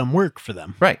had become work for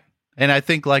them. Right. And I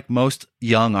think like most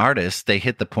young artists, they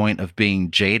hit the point of being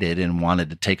jaded and wanted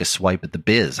to take a swipe at the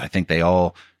biz. I think they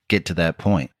all get to that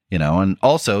point, you know. And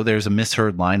also there's a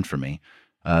misheard line for me.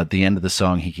 At the end of the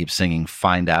song, he keeps singing,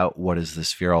 "Find out what is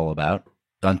this fear all about."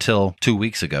 Until 2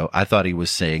 weeks ago, I thought he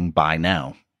was saying "Bye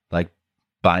now." Like,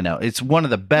 "Bye now." It's one of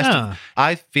the best. Yeah.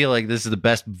 I feel like this is the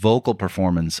best vocal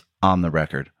performance on the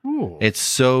record. Ooh. It's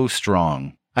so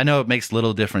strong. I know it makes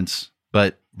little difference,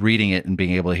 but reading it and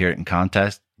being able to hear it in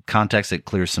context, it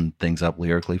clears some things up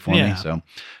lyrically for me. So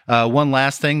one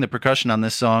last thing, the percussion on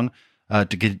this song, to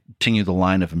continue the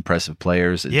line of impressive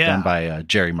players, is done by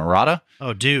Jerry Marotta.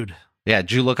 Oh, dude. Yeah,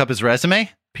 did you look up his resume?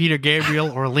 Peter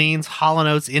Gabriel, Orleans, Hall &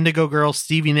 Oates, Indigo Girls,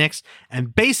 Stevie Nicks,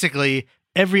 and basically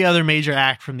every other major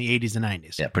act from the 80s and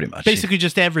 90s. Yeah, pretty much. Basically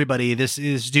just everybody this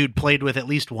dude played with at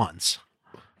least once.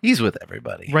 He's with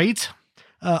everybody. Right?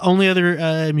 Only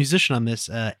other musician on this,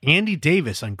 Andy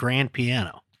Davis on grand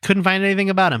piano. Couldn't find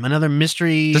anything about him. Another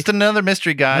mystery. Just another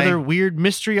mystery guy. Another weird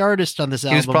mystery artist on this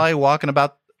album. He was probably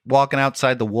walking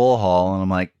outside the wool hall, and I'm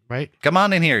like, right? Come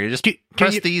on in here. You just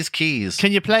press these keys.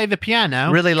 Can you play the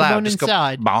piano? Really loud. Come on just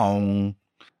inside. Go, bong.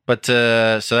 But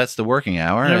so that's the working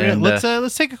hour. Right, and,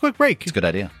 let's take a quick break. It's a good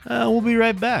idea. We'll be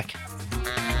right back.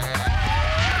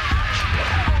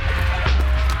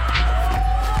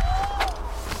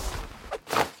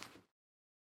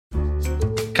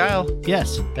 Kyle,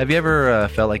 yes. Have you ever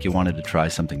felt like you wanted to try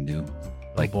something new?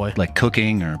 Like, like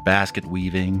cooking or basket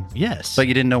weaving? Yes. But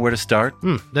you didn't know where to start?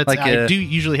 That's like, I do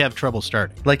usually have trouble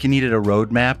starting. Like you needed a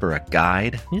roadmap or a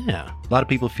guide? Yeah. A lot of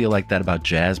people feel like that about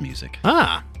jazz music.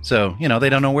 Ah. So, they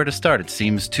don't know where to start. It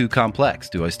seems too complex.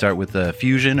 Do I start with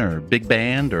fusion or big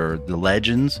band or the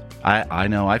legends? I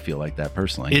know I feel like that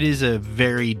personally. It is a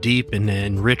very deep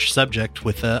and rich subject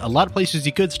with a lot of places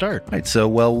you could start. Right.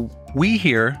 So, we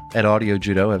here at Audio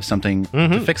Judo have something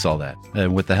to fix all that.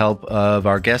 And with the help of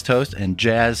our guest host and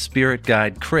jazz spirit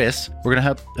guide, Chris, we're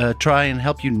going to try and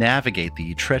help you navigate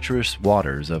the treacherous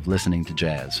waters of listening to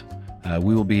jazz.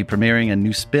 We will be premiering a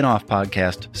new spin-off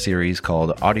podcast series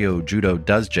called Audio Judo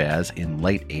Does Jazz in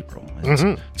late April. It's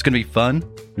going to be fun,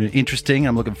 interesting.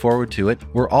 I'm looking forward to it.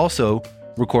 We're also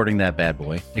recording that bad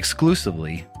boy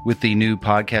exclusively with the new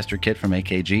podcaster kit from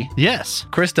AKG. Yes.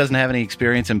 Chris doesn't have any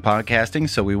experience in podcasting,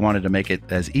 so we wanted to make it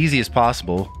as easy as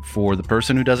possible for the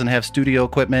person who doesn't have studio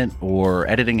equipment or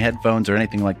editing headphones or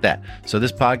anything like that. So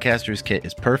this podcaster's kit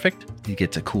is perfect. He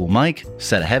gets a cool mic,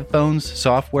 set of headphones,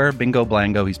 software, bingo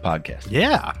blango, he's podcasting.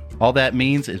 Yeah. All that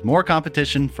means is more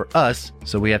competition for us,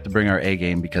 so we have to bring our A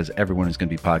game because everyone is going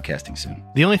to be podcasting soon.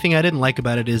 The only thing I didn't like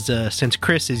about it is since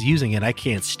Chris is using it, I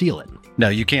can't steal it. No,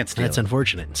 you can't steal That's it.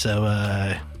 unfortunate. So,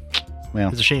 well,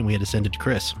 it's a shame we had to send it to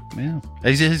Chris. Yeah.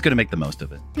 He's going to make the most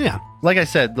of it. Yeah. Like I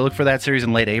said, look for that series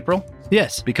in late April.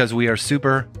 Yes. Because we are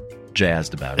super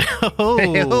jazzed about it. Oh,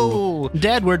 Hey-ho.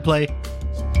 Dad wordplay.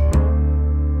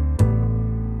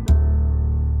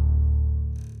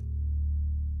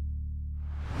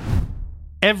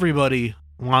 Everybody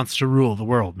wants to rule the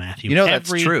world, Matthew. That's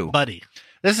true. Everybody.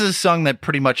 This is a song that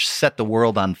pretty much set the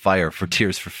world on fire for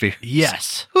Tears for Fears.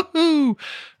 Yes. Woo-hoo.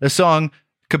 The song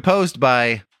Composed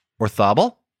by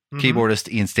Orthobal,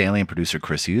 keyboardist Ian Stanley and producer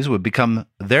Chris Hughes, would become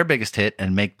their biggest hit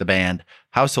and make the band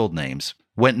household names.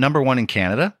 Went number 1 in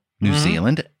Canada, New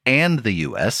Zealand, and the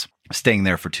US, staying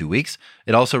there for 2 weeks.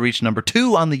 It also reached number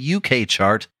 2 on the UK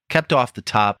chart, kept off the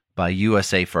top by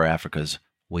USA for Africa's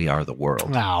We Are the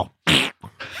World. Wow.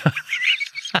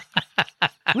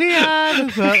 We are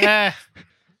the world.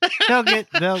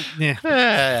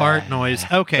 Fart noise.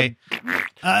 Okay.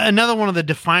 Another one of the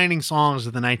defining songs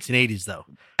of the 1980s, though.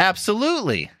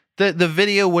 Absolutely. The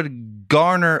video would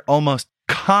garner almost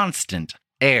constant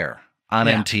air on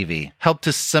MTV, help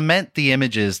to cement the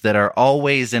images that are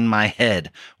always in my head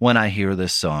when I hear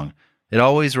this song. It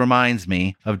always reminds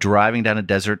me of driving down a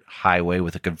desert highway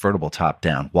with a convertible top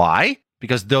down. Why?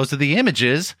 Because those are the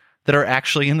images that are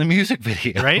actually in the music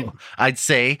video. Right? I'd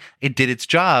say it did its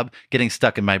job getting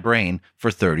stuck in my brain for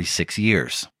 36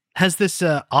 years. Has this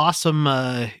awesome,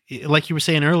 like you were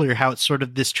saying earlier, how it's sort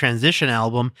of this transition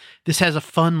album. This has a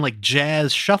fun, like,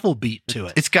 jazz shuffle beat to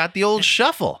it. It's got the old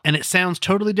shuffle. And it sounds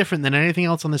totally different than anything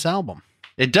else on this album.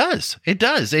 It does. It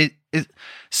does.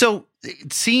 So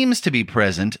it seems to be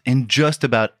present in just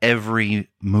about every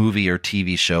movie or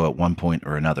TV show at one point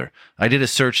or another. I did a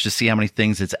search to see how many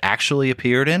things it's actually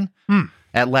appeared in.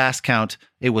 At last count,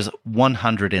 it was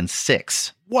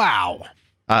 106. Wow.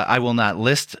 I will not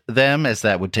list them, as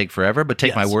that would take forever, but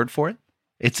take my word for it.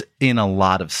 It's in a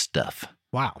lot of stuff.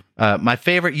 Wow. My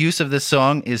favorite use of this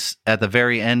song is at the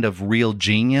very end of Real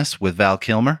Genius with Val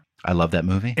Kilmer. I love that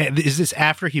movie. Is this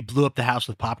after he blew up the house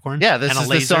with popcorn? Yeah, this is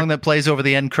the song that plays over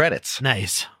the end credits.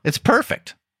 Nice. It's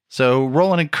perfect. So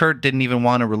Roland and Kurt didn't even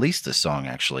want to release this song,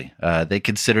 actually. They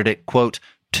considered it, quote,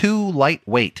 too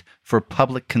lightweight for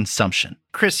public consumption.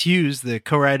 Chris Hughes, the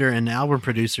co-writer and album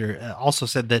producer, also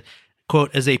said that, quote,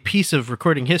 as a piece of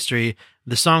recording history,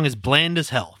 the song is bland as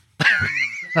hell.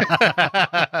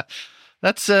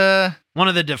 That's one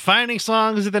of the defining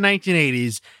songs of the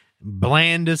 1980s.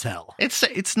 Bland as hell.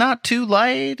 It's not too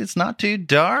light. It's not too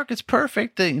dark. It's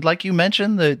perfect. Like you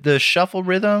mentioned, the shuffle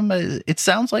rhythm. It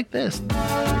sounds like this.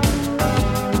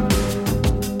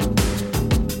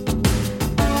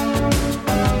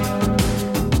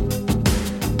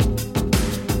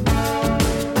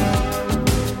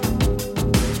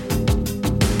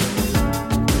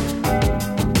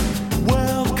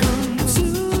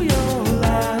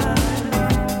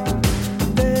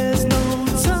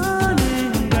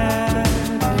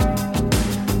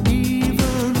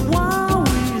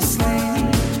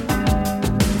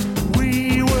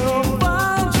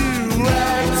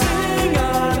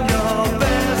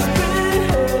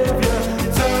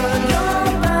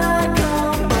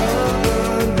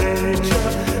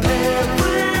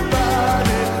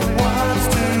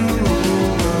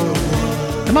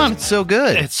 It's so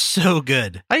good. It's so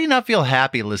good. How do you not feel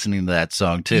happy listening to that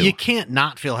song, too? You can't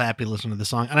not feel happy listening to the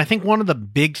song. And I think one of the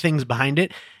big things behind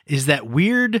it is that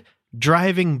weird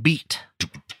driving beat.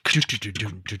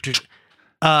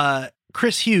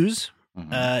 Chris Hughes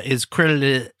is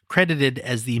credited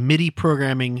as the MIDI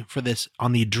programming for this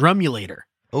on the Drumulator.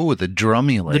 Oh, the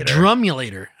Drumulator. The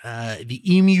Drumulator. The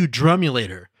Emu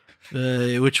Drumulator,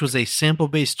 which was a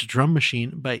sample-based drum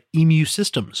machine by Emu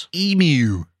Systems.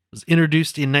 Emu. Was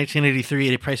introduced in 1983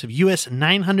 at a price of US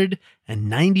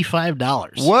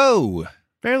 $995. Whoa.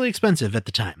 Fairly expensive at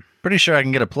the time. Pretty sure I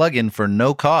can get a plug-in for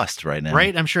no cost right now.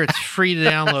 Right? I'm sure it's free to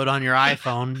download on your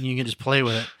iPhone. You can just play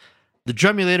with it. The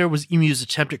Drumulator was Emu's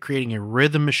attempt at creating a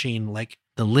rhythm machine like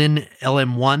the Linn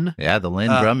LM1. Yeah, the Linn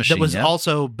drum machine. That was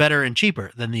also better and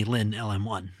cheaper than the Linn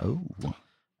LM1. Oh.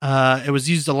 It was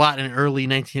used a lot in early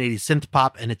 1980s synth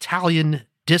pop and Italian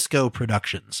disco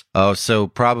productions. Oh, so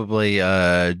probably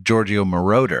Giorgio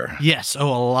Moroder. Yes, a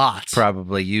lot.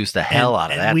 Probably used the hell out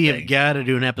of that we thing. have got to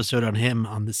do an episode on him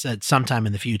on the set sometime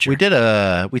in the future.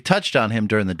 We touched on him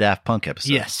during the Daft Punk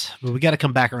episode. Yes, but we got to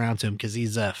come back around to him because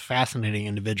he's a fascinating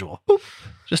individual.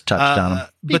 Just touched on him.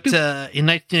 But in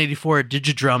 1984,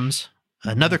 Digidrums,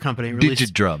 another company,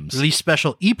 released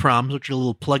special EPROMs, which are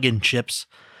little plug-in chips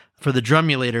for the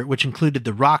Drumulator, which included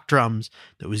the rock drums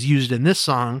that was used in this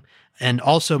song, and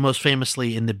also most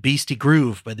famously in the Beastie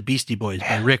Groove by the Beastie Boys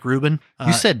by Rick Rubin.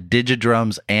 You said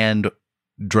Digidrums and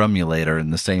Drumulator in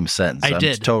the same sentence. I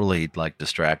did. Totally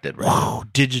distracted. Right Whoa,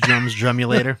 Digidrums,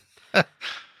 Drumulator.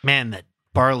 Man, that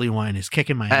barley wine is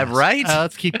kicking my ass. Right?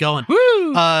 Let's keep going.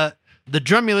 Woo! The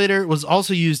Drumulator was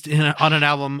also used on an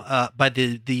album by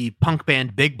the punk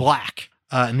band Big Black.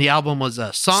 And the album was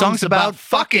Songs About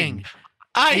Fucking.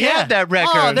 I had that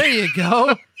record. Oh, there you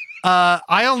go.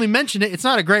 I only mention it. It's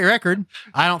not a great record,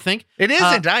 I don't think. It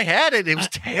isn't. I had it. It was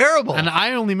terrible. And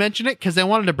I only mention it because I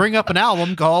wanted to bring up an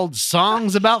album called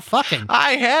Songs About Fucking.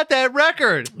 I had that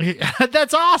record.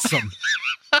 That's awesome.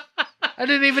 I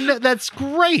didn't even know. That's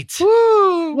great.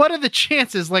 Woo. What are the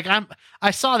chances? Like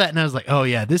I saw that and I was like, oh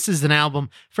yeah, this is an album.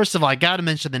 First of all, I got to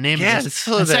mention the name of this.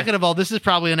 And second of all, this is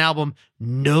probably an album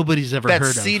nobody's ever heard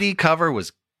of. That CD cover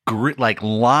was like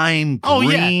lime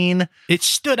green. Yeah. It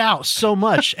stood out so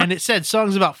much, and it said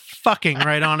Songs About Fucking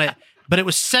right on it, but it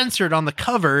was censored on the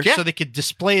cover so they could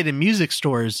display it in music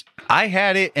stores. I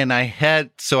had it, and I had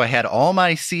all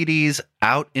my CDs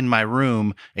out in my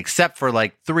room, except for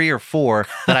like 3 or 4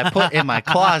 that I put in my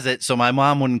closet, so my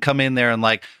mom wouldn't come in there and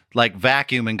like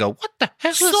vacuum and go, "What the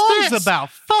hell is Songs this?" About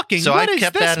Fucking. So what I is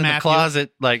kept this, that in Matthew? the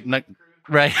closet, like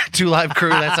right, 2 Live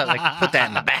Crew. That's how, like, put that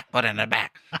in the back, put it in the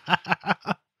back.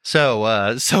 So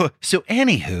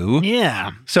anywho,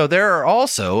 yeah. So there are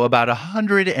also about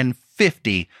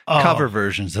 150 cover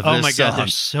versions of this song. Oh my God,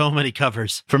 there's so many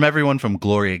covers. From everyone from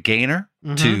Gloria Gaynor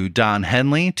to Don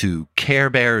Henley to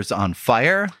Care Bears on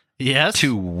Fire. Yes.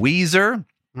 To Weezer.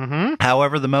 Mm-hmm.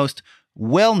 However, the most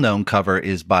well-known cover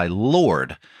is by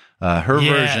Lorde. Her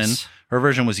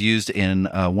version was used in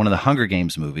one of the Hunger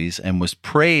Games movies and was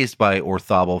praised by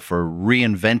Orthobal for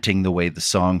reinventing the way the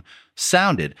song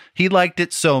sounded. He liked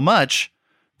it so much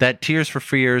that Tears for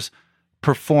Fears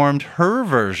performed her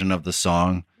version of the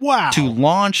song to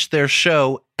launch their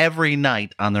show every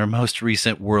night on their most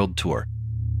recent world tour.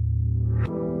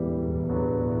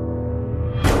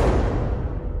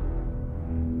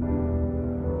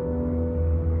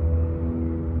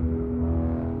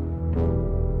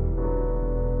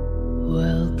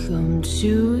 Welcome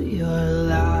to your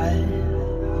life.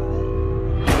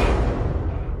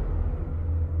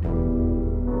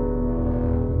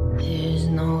 There's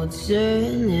no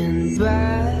turning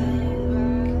back.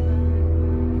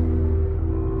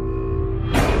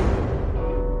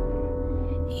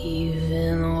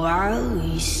 Even while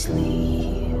we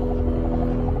sleep,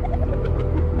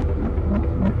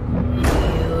 we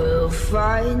will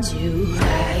find you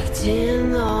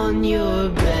acting on your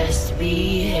best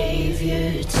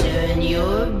behavior. Turn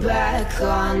your back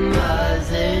on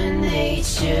Mother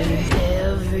Nature.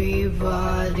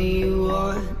 Everybody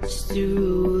wants to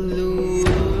rule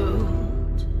the world.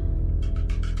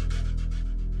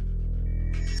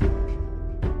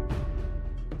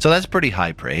 So that's pretty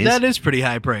high praise. That is pretty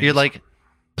high praise. You're like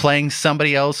playing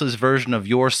somebody else's version of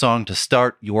your song to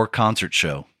start your concert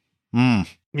show.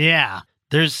 Yeah.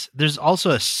 There's also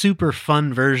a super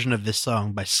fun version of this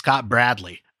song by Scott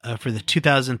Bradley for the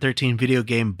 2013 video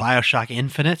game BioShock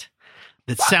Infinite.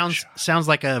 That sounds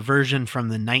like a version from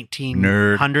the 1900s.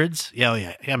 Nerd. Yeah, oh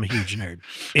yeah, I'm a huge nerd.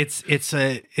 It's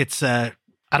a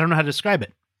I don't know how to describe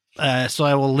it. So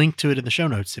I will link to it in the show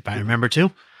notes if I remember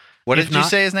to. What did you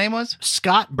say his name was?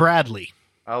 Scott Bradley.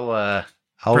 I'll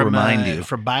remind you.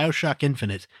 From BioShock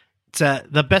Infinite. It's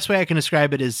the best way I can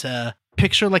describe it is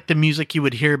picture like the music you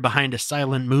would hear behind a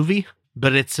silent movie,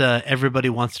 but it's Everybody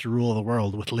Wants to Rule the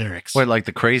World with lyrics. Wait, like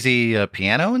the crazy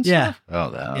piano and stuff?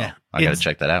 Yeah. I got to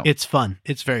check that out. It's fun.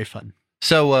 It's very fun.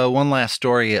 So one last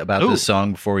story about this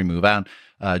song before we move on.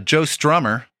 Joe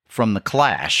Strummer from The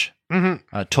Clash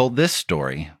told this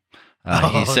story.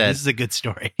 He said, this is a good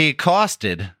story. He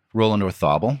accosted Roland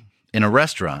Orthobal in a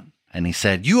restaurant, and he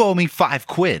said, "You owe me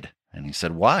 $5." And he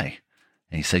said, "Why?"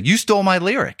 And he said, "You stole my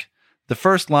lyric. The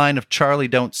first line of Charlie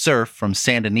Don't Surf from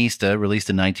Sandinista, released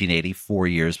in 1980, 4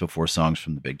 years before Songs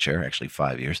from the Big Chair, actually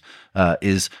 5 years,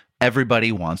 is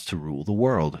Everybody Wants to Rule the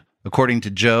World." According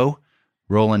to Joe,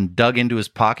 Roland dug into his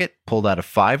pocket, pulled out a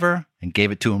 $5, and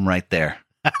gave it to him right there.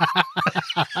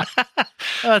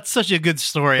 That's such a good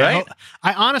story. Right?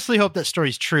 I honestly hope that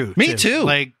story's true. Me too.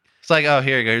 Like, it's like, oh,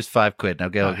 here you go. Here's $5. Now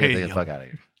get the fuck out of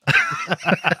here.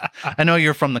 I know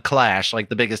you're from The Clash, like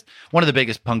one of the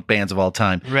biggest punk bands of all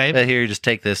time. Right. But here, just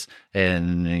take this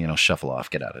and, shuffle off.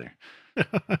 Get out of there.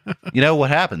 You know what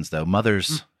happens, though?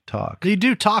 Mothers talk. They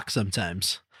do talk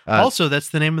sometimes. Also, that's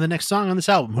the name of the next song on this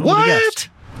album. Who What? would've guessed?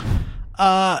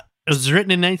 It was written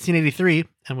in 1983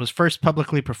 and was first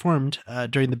publicly performed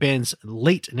during the band's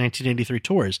late 1983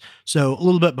 tours. So a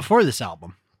little bit before this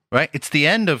album. Right? It's the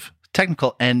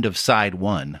technical end of side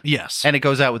 1. Yes. And it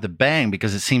goes out with a bang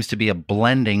because it seems to be a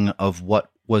blending of what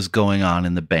was going on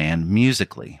in the band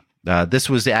musically. This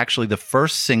was actually the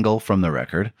first single from the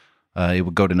record. It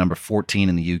would go to number 14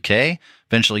 in the UK,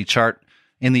 eventually chart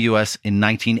in the US in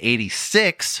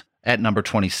 1986 at number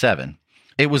 27.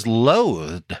 It was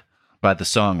loathed by the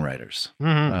songwriters.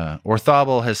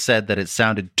 Orthobal has said that it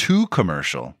sounded too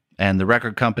commercial, and the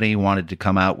record company wanted to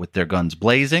come out with their guns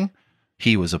blazing.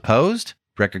 He was opposed.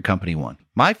 record company won.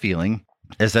 My feeling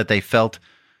is that they felt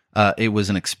it was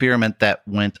an experiment that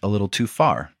went a little too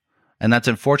far. And that's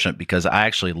unfortunate because I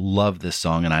actually love this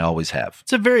song and I always have.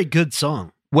 It's a very good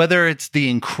song. Whether it's the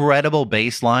incredible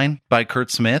bass line by Kurt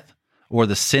Smith or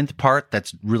the synth part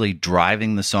that's really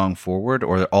driving the song forward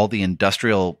or all the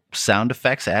industrial sound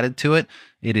effects added to it,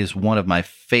 it is one of my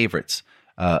favorites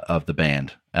of the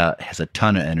band. It has a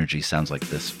ton of energy, sounds like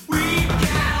this.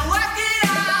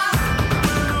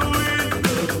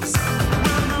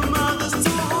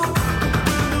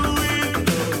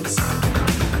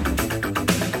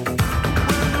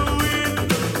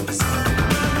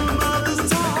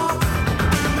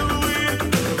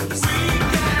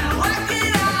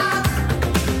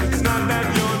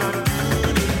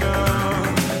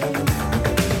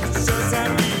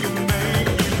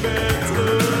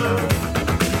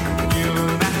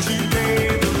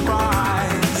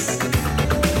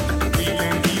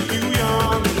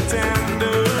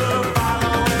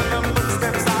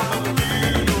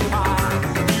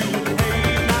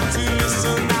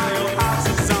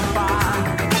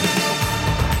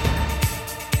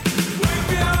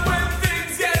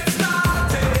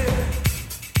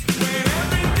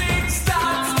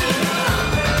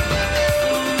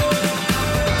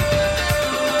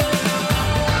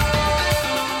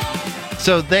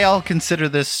 So they all consider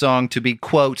this song to be,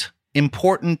 quote,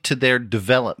 important to their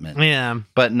development,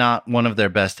 but not one of their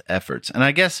best efforts. And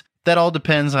I guess that all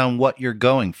depends on what you're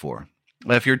going for.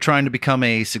 If you're trying to become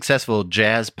a successful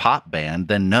jazz pop band,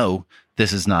 then no,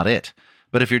 this is not it.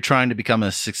 But if you're trying to become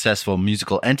a successful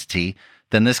musical entity,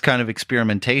 then this kind of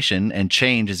experimentation and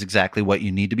change is exactly what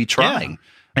you need to be trying. Yeah.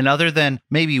 And other than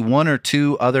maybe one or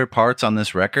two other parts on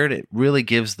this record, it really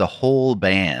gives the whole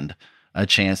band a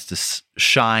chance to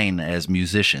shine as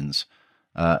musicians,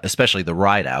 especially the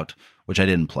Ride Out, which I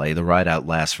didn't play. The Ride Out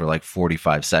lasts for like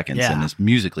 45 seconds and is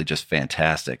musically just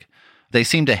fantastic. They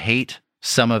seem to hate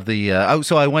some of the...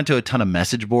 so I went to a ton of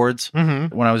message boards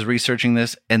when I was researching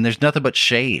this, and there's nothing but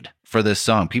shade for this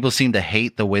song. People seem to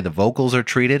hate the way the vocals are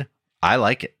treated. I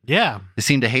like it. Yeah. They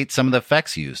seem to hate some of the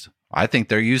effects used. I think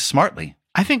they're used smartly.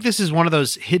 I think this is one of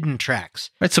those hidden tracks.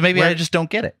 Right, so maybe I just don't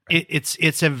get it.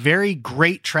 It's a very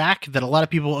great track that a lot of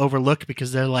people overlook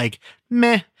because they're like,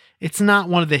 meh, it's not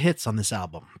one of the hits on this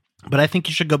album. But I think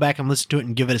you should go back and listen to it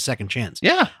and give it a second chance.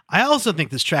 Yeah. I also think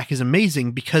this track is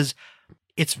amazing because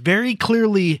it's very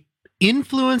clearly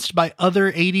influenced by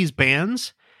other 80s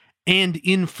bands and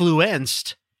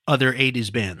influenced other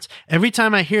 80s bands. Every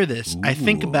time I hear this, I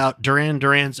think about Duran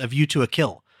Duran's A View to a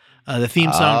Kill. The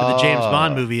theme song to the James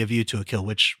Bond movie, A View to a Kill,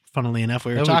 which, funnily enough,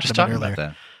 we were talking about earlier.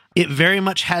 About it very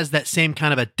much has that same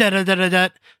kind of a da-da-da-da-da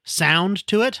sound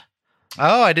to it.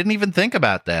 Oh, I didn't even think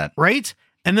about that. Right?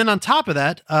 And then on top of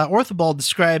that, Orthobald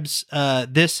describes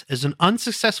this as an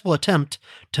unsuccessful attempt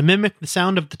to mimic the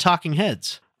sound of the Talking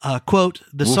Heads. Quote,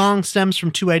 the song stems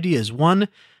from two ideas. One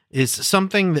is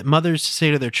something that mothers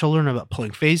say to their children about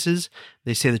pulling faces.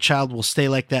 They say the child will stay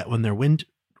like that when the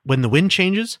wind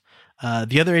changes.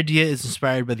 The other idea is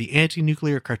inspired by the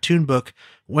anti-nuclear cartoon book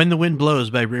When the Wind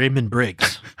Blows by Raymond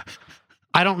Briggs.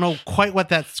 I don't know quite what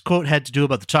that quote had to do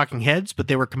about the Talking Heads, but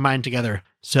they were combined together.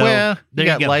 So you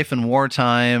got Life in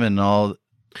Wartime and all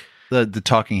the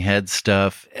Talking Heads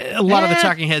stuff. A lot of the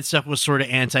Talking Heads stuff was sort of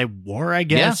anti-war, I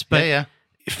guess. But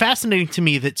fascinating to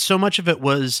me that so much of it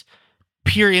was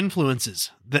pure influences.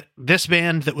 That this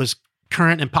band that was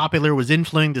current and popular was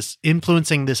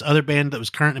influencing this other band that was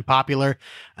current and popular,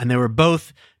 and they were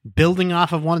both building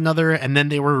off of one another, and then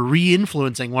they were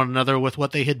re-influencing one another with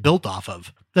what they had built off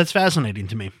of. That's fascinating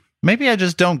to me. Maybe I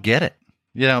just don't get it.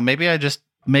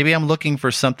 Maybe I'm looking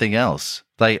for something else.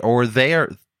 Or they are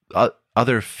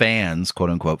other fans, quote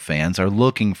unquote fans, are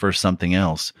looking for something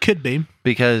else. Could be.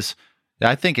 Because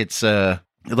I think it's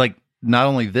like not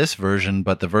only this version,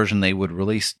 but the version they would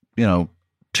release,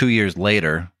 2 years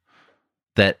later,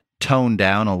 that toned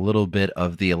down a little bit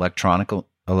of the electronic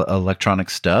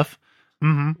stuff.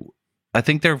 Mm-hmm. I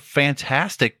think they're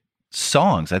fantastic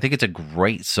songs. I think it's a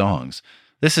great songs.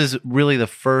 This is really the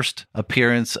first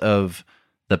appearance of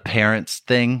the Parents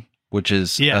thing, which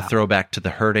is a throwback to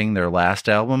The Hurting, their last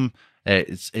album.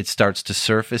 It starts to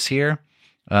surface here.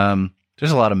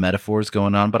 There's a lot of metaphors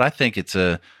going on, but I think it's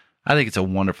a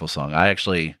wonderful song. I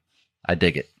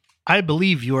dig it. I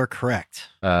believe you are correct.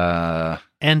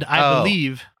 And I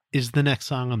believe is the next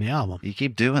song on the album. You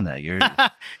keep doing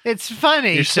that. It's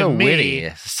funny. You're so witty.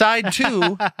 Side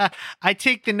 2. I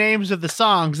take the names of the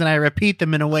songs and I repeat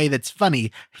them in a way that's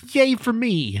funny. Yay for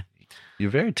me.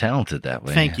 You're very talented that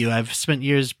way. Thank you. I've spent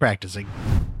years practicing.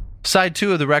 Side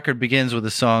 2 of the record begins with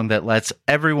a song that lets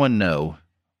everyone know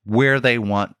where they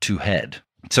want to head.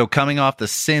 So coming off the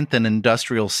synth and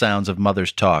industrial sounds of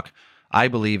Mother's Talk, I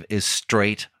Believe is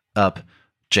straight up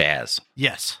jazz.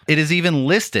 Yes. It is even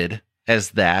listed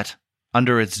as that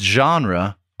under its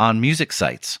genre on music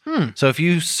sites. So if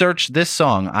you search this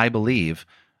song, I Believe,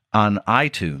 on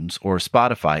iTunes or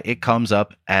Spotify, it comes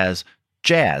up as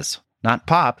jazz, not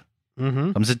pop.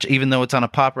 Even though it's on a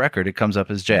pop record, it comes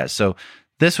up as jazz. So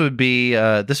this would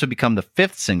become the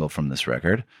fifth single from this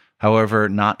record. However,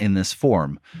 not in this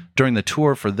form. During the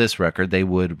tour for this record, they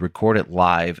would record it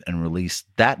live and release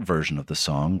that version of the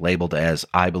song, labeled as,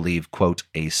 I Believe, quote,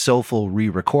 a soulful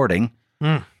re-recording.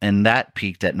 And that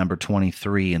peaked at number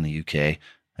 23 in the UK,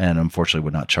 and unfortunately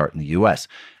would not chart in the US.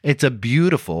 It's a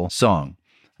beautiful song.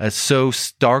 It's so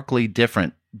starkly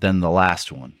different than the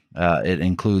last one. It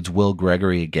includes Will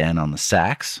Gregory again on the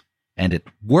sax, and it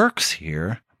works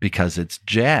here because it's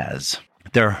jazz.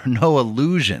 There are no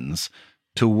illusions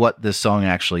to what this song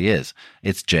actually is.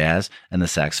 It's jazz, and the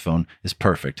saxophone is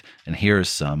perfect. And here is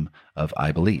some of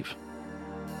I Believe.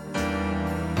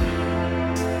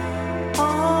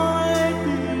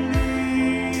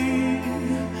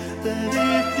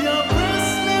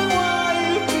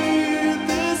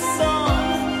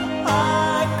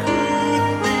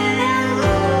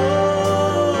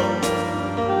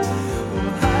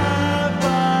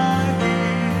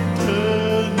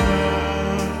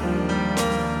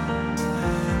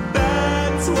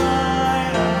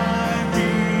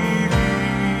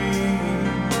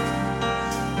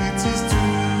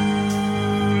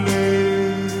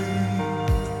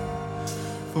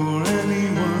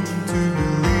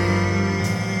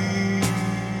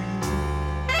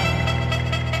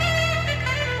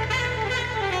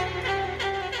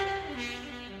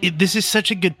 This is such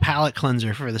a good palate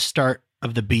cleanser for the start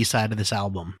of the B-side of this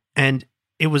album. And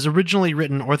it was originally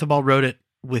written, Orthoball wrote it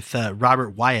with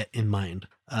Robert Wyatt in mind.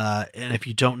 And if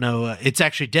you don't know, it's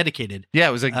actually dedicated. Yeah,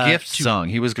 it was a gift song.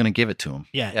 He was going to give it to him.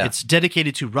 Yeah, it's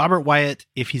dedicated to Robert Wyatt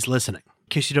if he's listening. In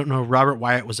case you don't know, Robert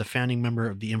Wyatt was a founding member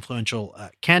of the influential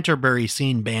Canterbury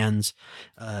scene bands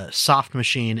Soft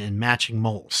Machine and Matching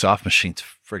Moles. Soft Machine's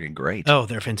friggin' great. Oh,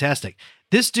 they're fantastic.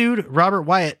 This dude, Robert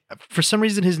Wyatt, for some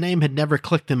reason his name had never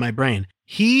clicked in my brain.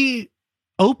 He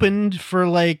opened for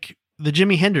like the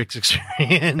Jimi Hendrix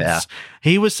Experience. Yeah.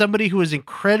 He was somebody who was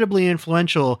incredibly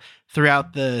influential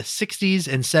throughout the 60s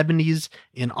and 70s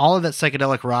in all of that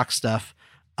psychedelic rock stuff.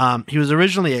 He was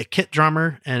originally a kit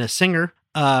drummer and a singer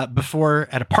before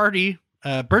at a party,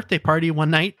 birthday party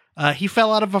one night, he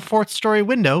fell out of a fourth-story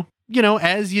window,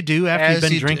 as you do after you've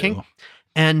been drinking,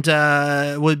 and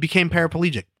became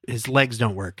paraplegic. His legs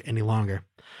don't work any longer.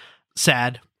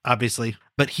 Sad, obviously,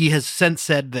 but he has since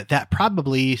said that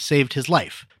probably saved his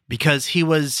life because he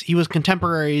was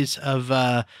contemporaries of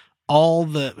all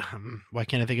the why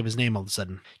can't I think of his name all of a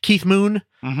sudden? Keith Moon,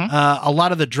 a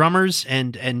lot of the drummers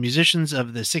and musicians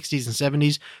of the 60s and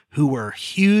 70s who were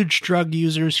huge drug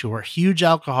users, who were huge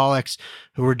alcoholics,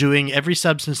 who were doing every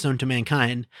substance known to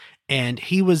mankind. And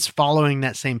he was following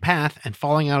that same path, and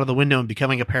falling out of the window and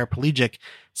becoming a paraplegic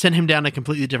sent him down a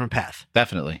completely different path.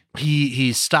 Definitely.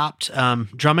 He stopped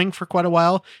drumming for quite a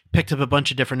while, picked up a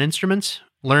bunch of different instruments,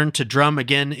 learned to drum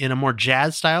again in a more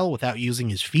jazz style without using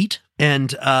his feet.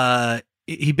 And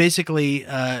he basically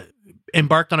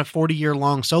embarked on a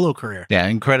 40-year-long solo career. Yeah,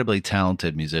 incredibly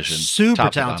talented musician. Super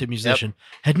talented musician.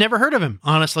 Yep. Had never heard of him,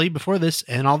 honestly, before this.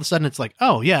 And all of a sudden it's like,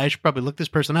 oh, yeah, I should probably look this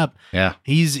person up. Yeah.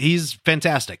 He's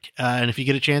fantastic. And if you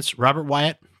get a chance, Robert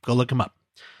Wyatt, go look him up.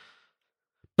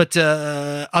 But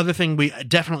other thing we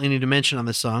definitely need to mention on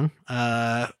this song,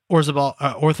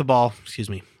 Orthoball, excuse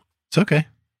me. It's okay.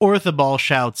 Orthoball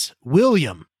shouts,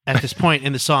 William, at this point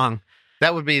in the song.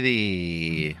 That would be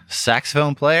the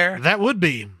saxophone player? That would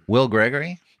be. Will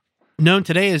Gregory? Known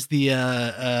today as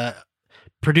the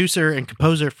producer and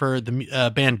composer for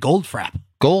the band Goldfrapp.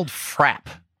 Goldfrapp.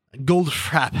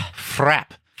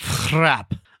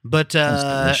 Frapp. But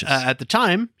at the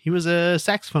time, he was a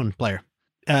saxophone player.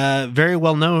 Very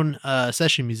well-known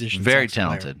session musician. Very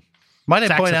talented.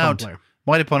 Player.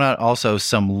 Might I point out also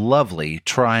some lovely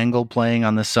triangle playing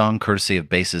on this song, courtesy of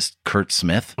bassist Kurt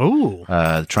Smith. Ooh.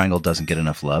 The triangle doesn't get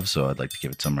enough love, so I'd like to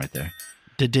give it some right there.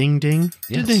 Da-ding-ding,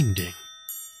 yes. Da-ding-ding.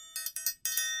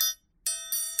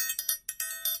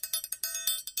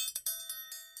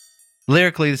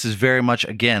 Lyrically, this is very much,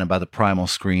 again, about the primal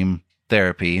scream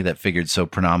therapy that figured so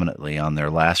predominantly on their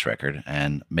last record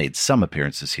and made some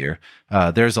appearances here.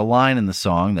 There's a line in the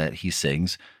song that he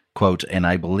sings, quote, and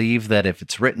I believe that if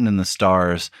it's written in the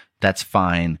stars, that's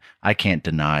fine. I can't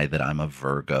deny that I'm a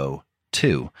Virgo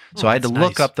too. So I had to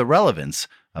look up the relevance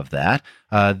of that.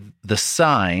 The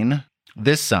sign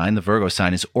This sign, the Virgo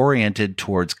sign, is oriented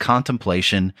towards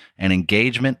contemplation and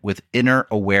engagement with inner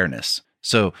awareness.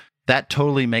 So that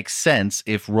totally makes sense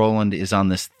if Roland is on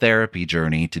this therapy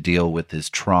journey to deal with his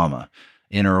trauma,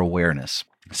 inner awareness.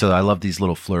 So I love these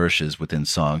little flourishes within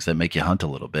songs that make you hunt a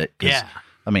little bit. Yeah.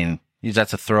 I mean,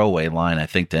 that's a throwaway line, I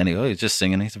think, to any, oh, he's just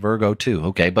singing, he's a Virgo too.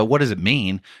 Okay, but what does it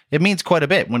mean? It means quite a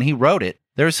bit. When he wrote it,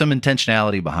 there's some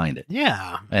intentionality behind it.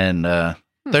 Yeah. And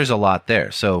there's a lot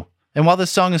there. So, and while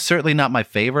this song is certainly not my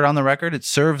favorite on the record, it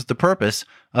serves the purpose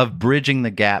of bridging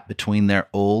the gap between their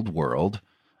old world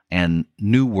and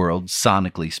new world,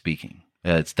 sonically speaking.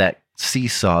 It's that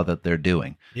seesaw that they're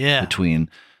doing. Yeah. Between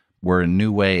we're a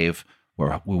new wave,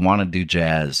 where we want to do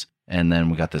jazz, and then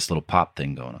we got this little pop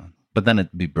thing going on. But then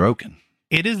it'd be broken.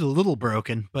 It is a little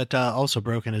broken, but also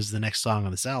broken is the next song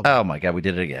on this album. Oh my God, we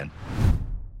did it again.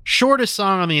 Shortest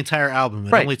song on the entire album,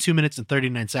 at Right. only 2 minutes and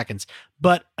 39 seconds,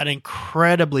 but an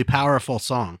incredibly powerful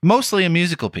song. Mostly a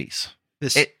musical piece.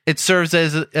 It serves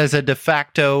as a de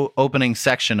facto opening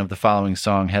section of the following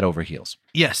song, Head Over Heels.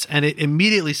 Yes, and it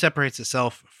immediately separates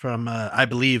itself from, I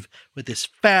believe, with this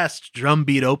fast drum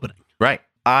beat opening. Right.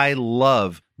 I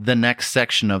love the next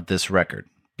section of this record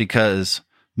because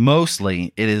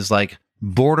mostly it is like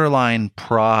borderline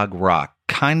prog rock,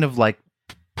 kind of like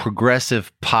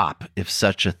progressive pop, if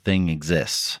such a thing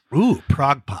exists. Ooh,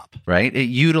 prog pop. Right? It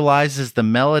utilizes the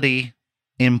melody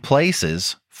in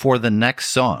places for the next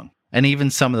song and even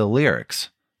some of the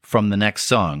lyrics from the next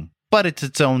song, but it's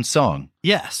its own song.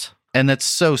 Yes. And that's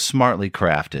so smartly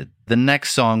crafted. The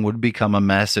next song would become a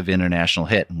massive international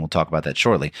hit, and we'll talk about that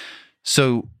shortly.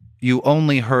 So you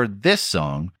only heard this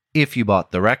song if you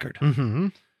bought the record. Mm-hmm.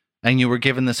 And you were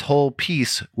given this whole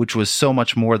piece, which was so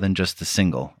much more than just the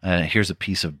single. Here's a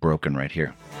piece of Broken right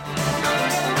here.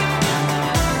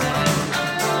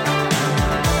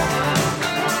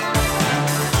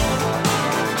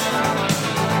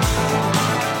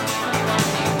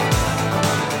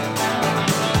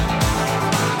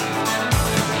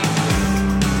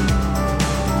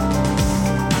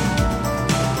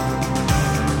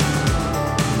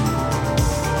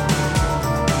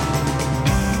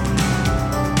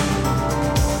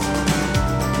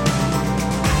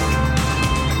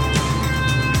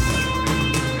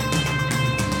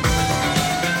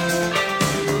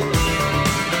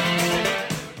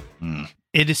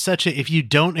 It is such a, if you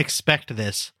don't expect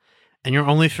this and you're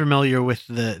only familiar with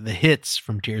the hits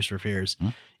from Tears for Fears,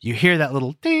 you hear that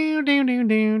little ding, ding, ding,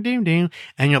 ding, ding, ding,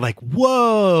 and you're like,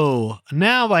 whoa,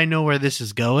 now I know where this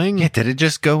is going. Yeah, did it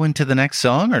just go into the next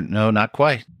song? Or no, not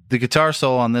quite. The guitar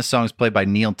solo on this song is played by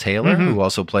Neil Taylor, who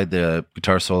also played the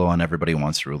guitar solo on Everybody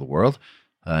Wants to Rule the World.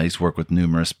 He's worked with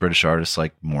numerous British artists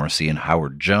like Morrissey and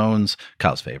Howard Jones,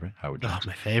 Kyle's favorite, Howard Jones. Oh,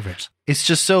 my favorites. It's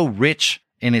just so rich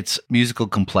in its musical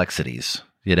complexities.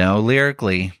 You know,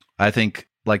 lyrically, I think,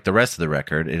 like the rest of the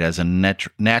record, it has a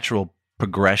natural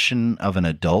progression of an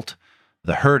adult.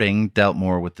 The Hurting dealt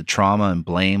more with the trauma and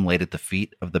blame laid at the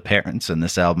feet of the parents, and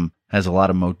this album has a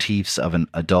lot of motifs of an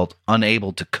adult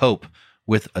unable to cope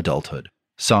with adulthood.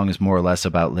 Song is more or less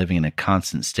about living in a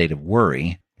constant state of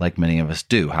worry, like many of us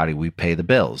do. How do we pay the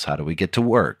bills? How do we get to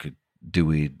work? Do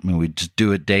we just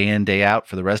do it day in, day out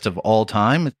for the rest of all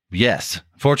time? Yes.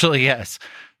 Fortunately, yes.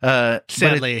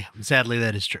 Sadly,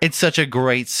 that is true. It's such a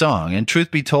great song. And truth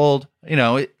be told, you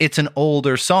know, it's an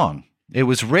older song. It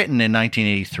was written in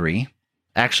 1983,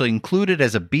 actually included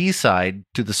as a B-side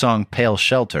to the song Pale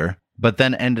Shelter, but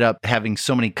then ended up having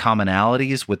so many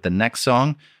commonalities with the next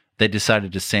song, they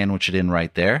decided to sandwich it in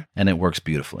right there, and it works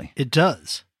beautifully. It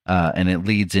does. And it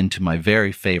leads into my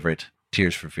very favorite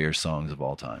Tears for Fears songs of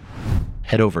all time,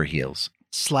 Head Over Heels.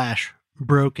 /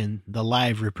 Broken, the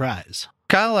live reprise.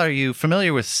 Kyle, are you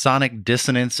familiar with sonic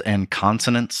dissonance and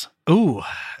consonance? Ooh,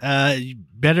 you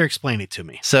better explain it to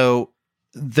me. So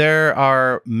there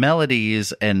are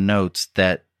melodies and notes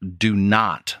that do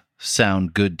not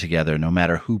sound good together, no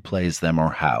matter who plays them or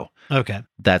how. Okay.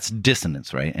 That's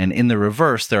dissonance, right? And in the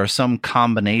reverse, there are some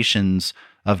combinations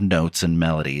of notes and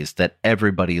melodies that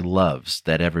everybody loves,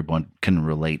 that everyone can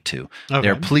relate to. Okay.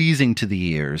 They're pleasing to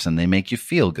the ears and they make you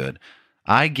feel good.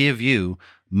 I give you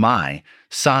my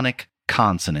sonic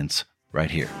consonance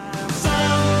right here.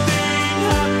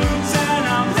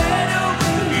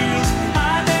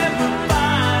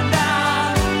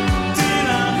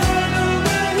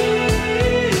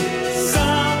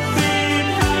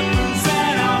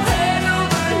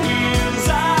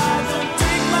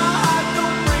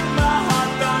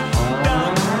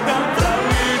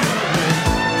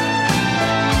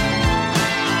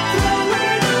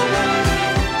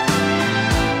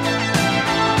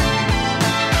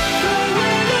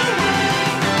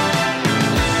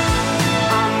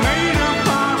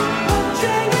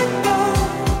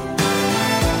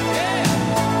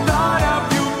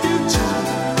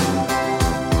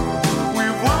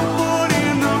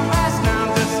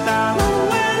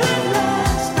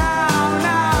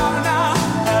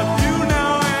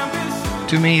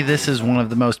 To me, this is one of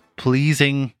the most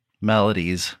pleasing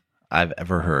melodies I've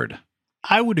ever heard.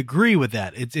 I would agree with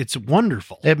that. It's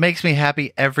wonderful. It makes me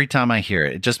happy every time I hear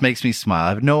it. It just makes me smile. I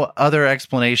have no other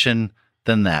explanation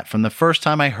than that. From the first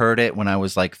time I heard it when I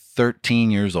was like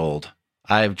 13 years old,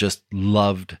 I've just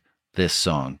loved this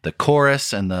song. The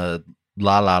chorus and the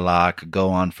la la la could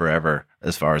go on forever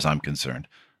as far as I'm concerned.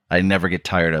 I never get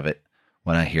tired of it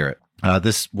when I hear it.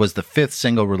 This was the 5th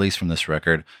single released from this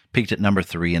record, peaked at number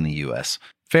 3 in the U.S.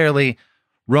 Fairly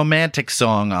romantic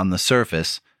song on the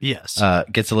surface. Yes.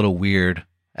 Gets a little weird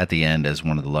at the end as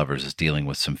one of the lovers is dealing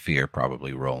with some fear,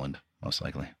 probably Roland, most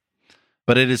likely.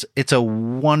 But it's a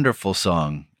wonderful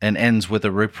song and ends with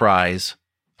a reprise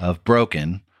of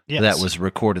Broken that was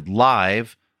recorded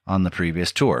live on the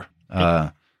previous tour.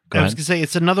 I was going to say,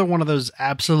 it's another one of those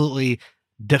absolutely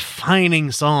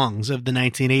defining songs of the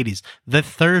 1980s. The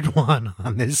third one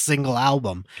on this single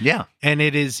album. Yeah. And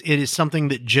it is something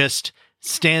that just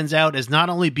stands out as not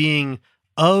only being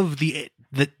of the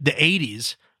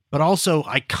 80s, but also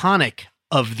iconic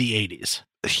of the 80s.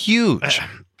 Huge.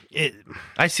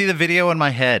 I see the video in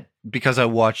my head because I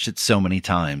watched it so many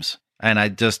times. And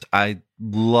I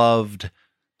loved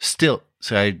still.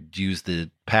 So I use the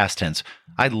past tense.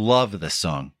 I love this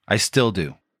song. I still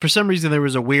do. For some reason, there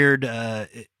was a weird,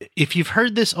 if you've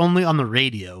heard this only on the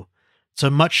radio, it's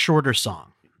a much shorter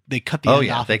song. They cut the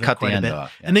end off. They of it cut the quite a end bit.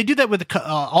 off. Yeah. And they do that with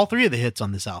all 3 of the hits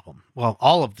on this album. Well,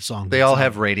 all of the songs. They all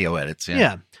have radio edits.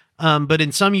 Yeah. But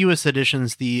in some U.S.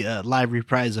 editions, the live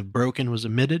reprise of Broken was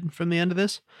omitted from the end of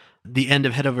this. The end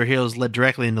of Head Over Heels led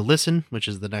directly into Listen, which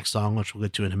is the next song, which we'll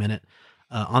get to in a minute.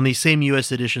 On these same U.S.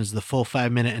 editions, the full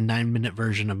 5-minute and 9-minute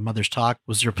version of Mother's Talk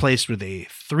was replaced with a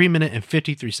 3-minute and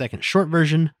 53-second short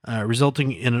version,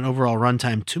 resulting in an overall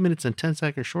runtime 2 minutes and 10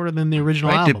 seconds shorter than the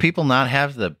original album. Did people not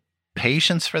have the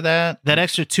patience for that? That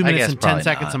extra 2 minutes and 10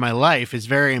 seconds of my life is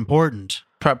very important.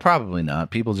 Probably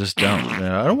not. People just don't.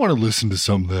 I don't want to listen to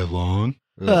something that long.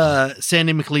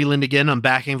 Sandy McLeland again on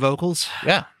backing vocals.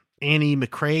 Yeah. Annie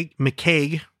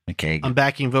McCaig on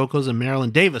backing vocals, and Marilyn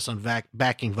Davis on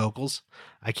backing vocals.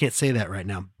 I can't say that right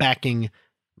now. Backing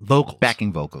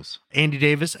vocals. Andy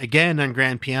Davis again on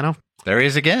grand piano. There he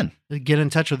is again. Get in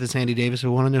touch with us, Andy Davis. We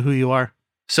want to know who you are.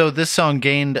 So this song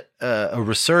gained a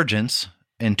resurgence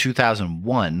in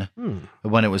 2001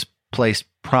 when it was placed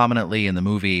prominently in the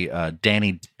movie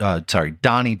Donnie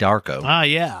Darko. Ah,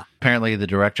 yeah. Apparently, the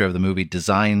director of the movie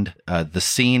designed the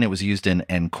scene it was used in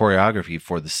and choreography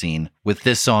for the scene with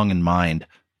this song in mind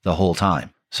the whole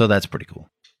time. So that's pretty cool.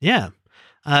 Yeah.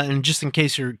 And just in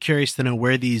case you're curious to know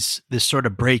where this sort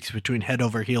of breaks between Head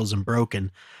Over Heels and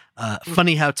Broken,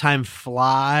 funny how time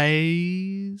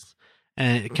flies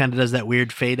and it kind of does that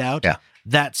weird fade out. Yeah.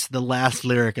 That's the last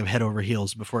lyric of Head Over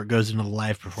Heels before it goes into the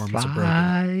live performance of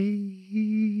Broken.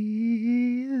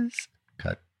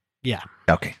 Cut. Yeah.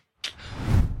 Okay.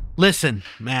 Listen,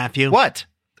 Matthew. What?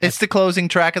 It's the closing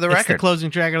track of the record. It's the closing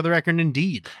track of the record,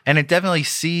 indeed. And it definitely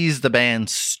sees the band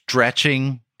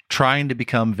stretching, trying to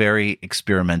become very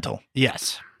experimental.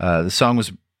 Yes. The song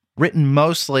was written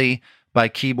mostly by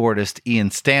keyboardist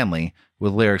Ian Stanley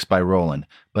with lyrics by Roland,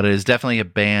 but it is definitely a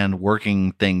band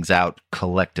working things out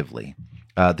collectively.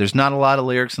 There's not a lot of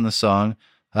lyrics in the song,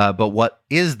 but what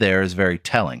is there is very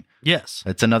telling. Yes.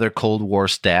 It's another Cold War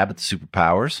stab at the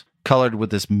superpowers, colored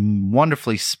with this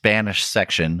wonderfully Spanish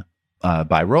section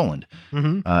by Roland.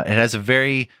 Mm-hmm. It has a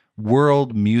very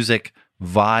world music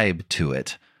vibe to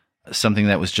it, something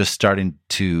that was just starting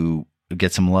to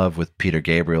get some love with Peter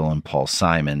Gabriel and Paul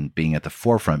Simon being at the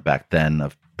forefront back then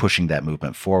of pushing that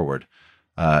movement forward.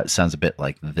 It sounds a bit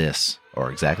like this,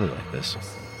 or exactly like this.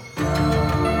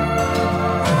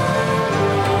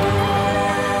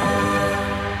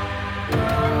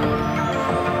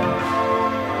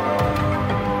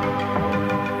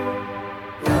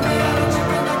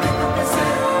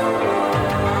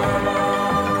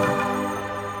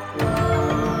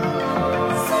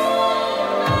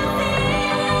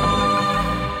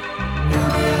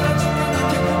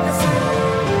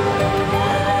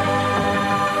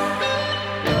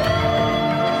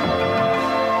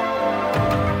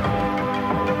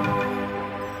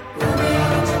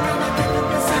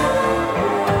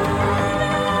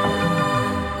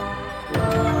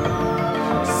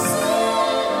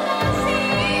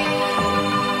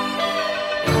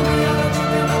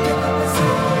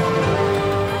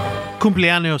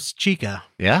 Cumpleaños chica.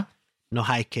 Yeah? No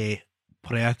hay que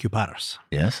preocuparse.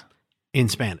 Yes? In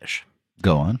Spanish.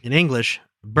 Go on. In English,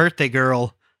 birthday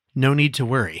girl, no need to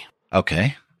worry.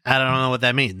 Okay. I don't know what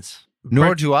that means.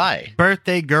 Nor do I.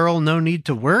 Birthday girl, no need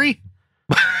to worry?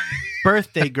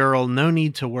 Birthday girl, no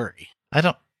need to worry. I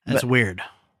don't. That's weird.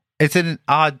 It's an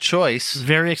odd choice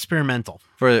Very experimental.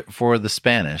 for the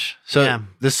Spanish. So Yeah.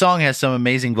 the song has some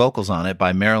amazing vocals on it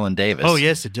by Marilyn Davis. Oh,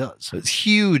 yes, it does. It's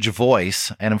huge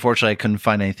voice, and unfortunately I couldn't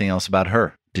find anything else about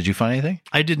her. Did you find anything?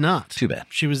 I did not. Too bad.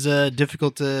 She was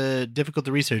difficult to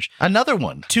research. Another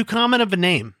one. Too common of a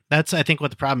name. That's, I think,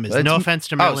 what the problem is. It's- No offense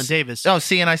to Marilyn Davis. Oh,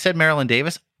 see, and I said Marilyn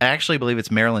Davis. I actually believe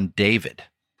it's Marilyn David.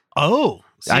 Oh,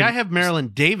 see, I- I have Marilyn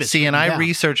Davis. See, and I written down.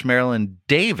 researched Marilyn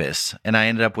Davis, and I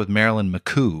ended up with Marilyn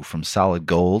McCoo from Solid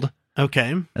Gold,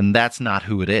 Okay. and that's not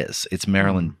who it is. It's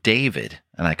Marilyn David,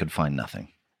 and I could find nothing.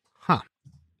 Huh.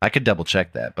 I could double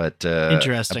check that, but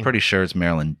Interesting. I'm pretty sure it's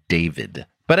Marilyn David.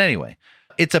 But anyway,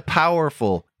 it's a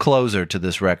powerful closer to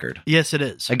this record. Yes, it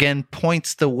is. Again,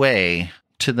 points the way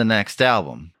to the next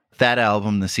album. That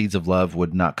album, The Seeds of Love,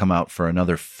 would not come out for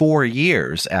another 4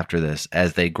 years after this,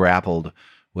 as they grappled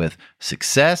with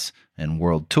success and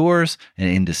world tours and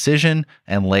indecision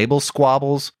and label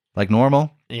squabbles like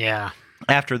normal. Yeah.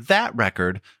 After that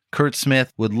record, Kurt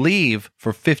Smith would leave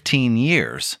for 15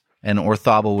 years, and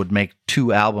Orthobal would make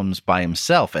 2 albums by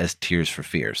himself as Tears for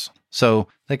Fears. So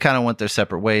they kind of went their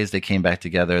separate ways. They came back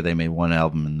together. They made one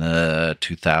album in the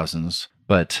 2000s.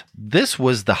 But this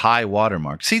was the high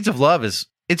watermark. Seeds of Love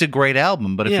it's a great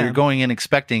album, but if Yeah. you're going in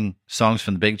expecting songs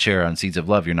from the Big Chair on Seeds of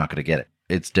Love, you're not going to get it.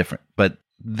 It's different. But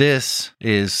this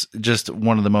is just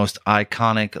one of the most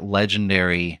iconic,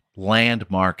 legendary,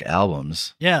 landmark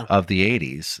albums Yeah. of the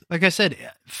 80s. Like I said,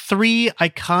 3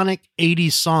 iconic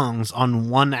 80s songs on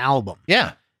one album.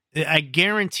 Yeah. I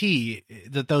guarantee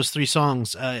that those 3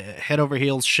 songs, Head Over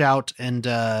Heels, Shout, and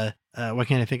why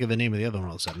can't I think of the name of the other one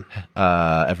all of a sudden?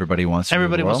 Everybody Wants to Rule the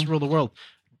Everybody Wants World. to Rule the World.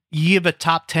 You have a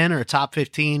top 10 or a top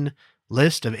 15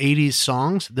 list of 80s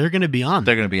songs, they're going to be on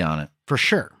They're there going to be on it. for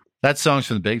sure. That song's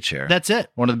from the Big Chair. That's it.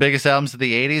 One of the biggest albums of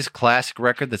the 80s, classic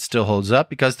record that still holds up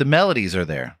because the melodies are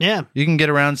there. Yeah. You can get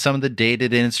around some of the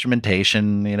dated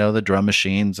instrumentation, the drum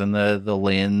machines and the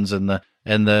Lins and the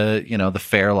the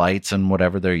Fairlights and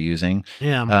whatever they're using.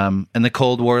 Yeah. And the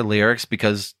Cold War lyrics,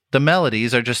 because the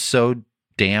melodies are just so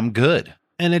damn good.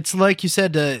 And it's like you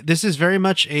said, this is very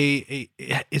much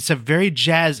it's a very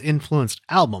jazz influenced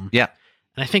album. Yeah,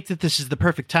 And I think that this is the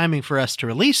perfect timing for us to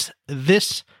release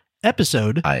this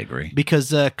episode. I agree.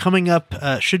 Because coming up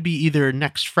should be either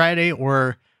next Friday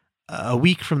or a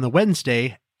week from the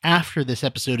Wednesday after this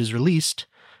episode is released,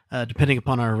 depending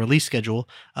upon our release schedule.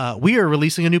 We are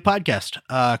releasing a new podcast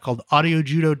called Audio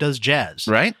Judo Does Jazz.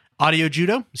 Right? Audio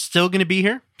Judo is still going to be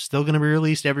here, still going to be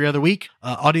released every other week.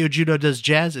 Audio Judo Does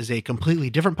Jazz is a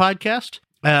completely different podcast.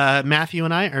 Matthew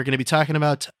and I are going to be talking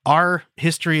about our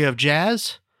history of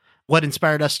jazz, what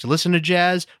inspired us to listen to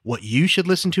jazz, what you should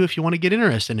listen to if you want to get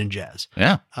interested in jazz.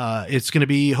 Yeah. It's going to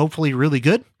be hopefully really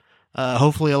good.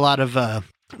 Hopefully a lot of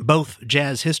both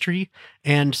jazz history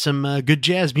and some good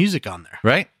jazz music on there.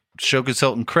 Right? Show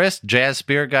consultant Chris, jazz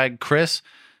spirit guide Chris,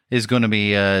 is going to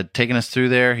be taking us through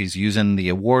there. He's using the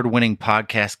award-winning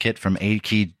podcast kit from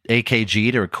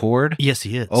AKG to record Yes,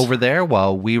 he is. over there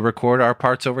while we record our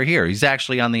parts over here. He's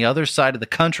actually on the other side of the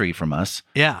country from us,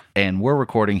 Yeah. and we're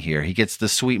recording here. He gets the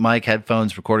sweet mic,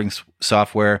 headphones, recording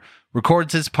software,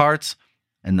 records his parts,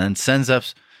 and then sends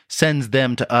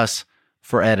them to us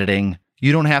for editing.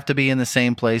 You don't have to be in the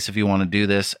same place if you want to do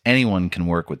this. Anyone can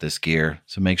work with this gear,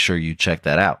 so make sure you check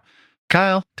that out.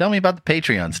 Kyle, tell me about the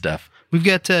Patreon stuff. We've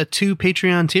got 2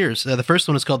 Patreon tiers. The first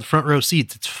one is called Front Row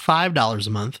Seats. It's $5 a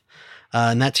month.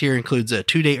 And that tier includes a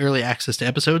 2-day early access to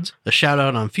episodes, a shout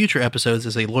out on future episodes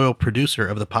as a loyal producer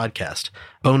of the podcast,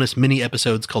 bonus mini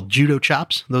episodes called Judo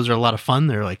Chops. Those are a lot of fun.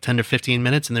 They're like 10 to 15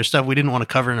 minutes, and they're stuff we didn't want to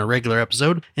cover in a regular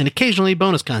episode, and occasionally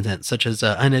bonus content such as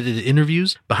unedited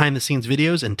interviews, behind the scenes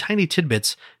videos, and tiny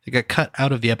tidbits that got cut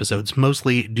out of the episodes,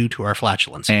 mostly due to our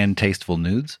flatulence. And tasteful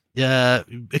nudes.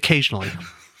 Occasionally.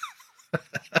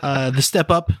 The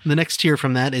step up, the next tier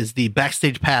from that is the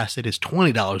Backstage Pass. It is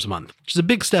 $20 a month, which is a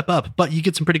big step up, but you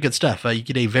get some pretty good stuff. You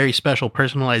get a very special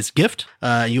personalized gift.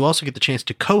 You also get the chance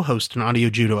to co-host an Audio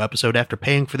Judo episode after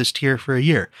paying for this tier for a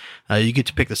year. You get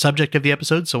to pick the subject of the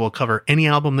episode, so we'll cover any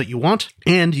album that you want,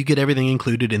 and you get everything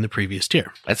included in the previous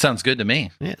tier. That sounds good to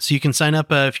me. Yeah, so you can sign up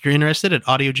if you're interested at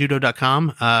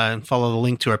audiojudo.com and follow the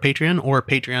link to our Patreon or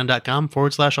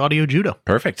patreon.com/audiojudo.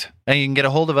 Perfect. And you can get a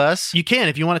hold of us You can,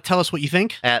 if you want to tell us what you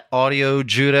think. at Audio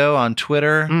Judo on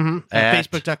Twitter. At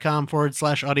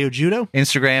facebook.com/audiojudo.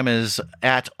 Instagram is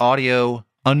at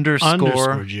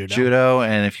audio_judo. Judo.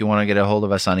 And if you want to get a hold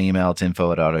of us on email, it's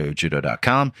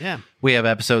info@audiojudo.com. Yeah. We have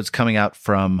episodes coming out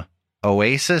from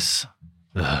Oasis.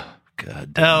 Ugh,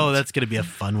 God damn Oh, it. that's going to be a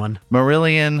fun one.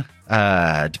 Marillion,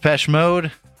 Depeche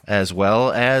Mode, as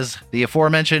well as the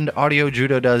aforementioned Audio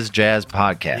Judo Does Jazz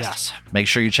podcast. Yes. Make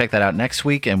sure you check that out next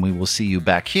week, and we will see you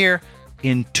back here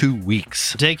in 2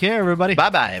 weeks. Take care, everybody.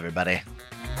 Bye-bye, everybody.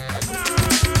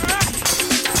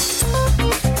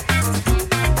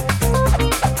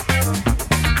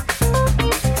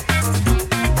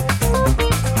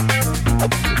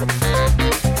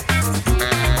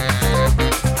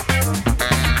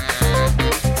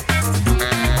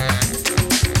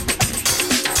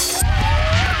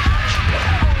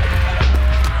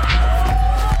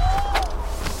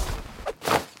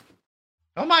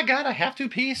 Oh my God, I have to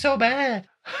pee so bad.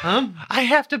 I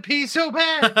have to pee so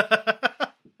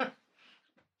bad.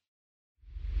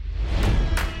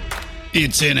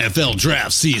 It's NFL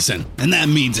draft season, and that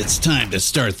means it's time to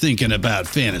start thinking about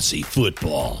fantasy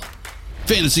football.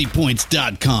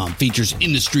 FantasyPoints.com features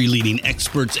industry-leading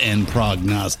experts and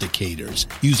prognosticators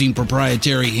using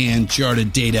proprietary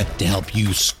hand-charted data to help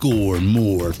you score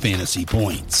more fantasy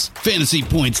points.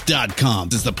 FantasyPoints.com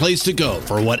is the place to go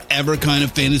for whatever kind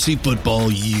of fantasy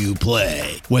football you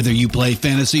play. Whether you play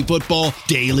fantasy football,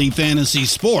 daily fantasy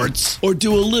sports, or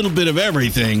do a little bit of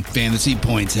everything, Fantasy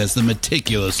Points has the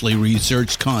meticulously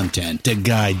researched content to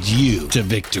guide you to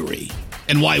victory.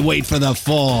 And why wait for the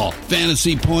fall?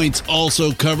 Fantasy Points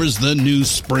also covers the new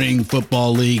spring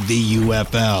football league, the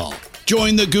UFL.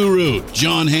 Join the guru,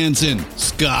 John Hansen,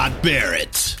 Scott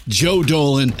Barrett, Joe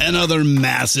Dolan, and other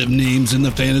massive names in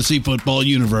the fantasy football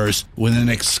universe with an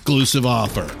exclusive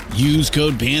offer. Use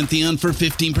code Pantheon for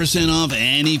 15% off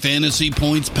any Fantasy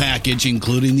Points package,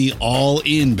 including the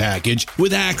all-in package,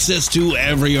 with access to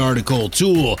every article,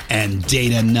 tool, and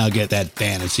data nugget that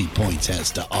Fantasy Points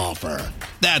has to offer.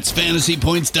 That's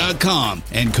FantasyPoints.com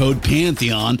and code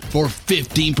Pantheon for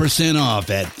 15% off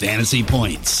at Fantasy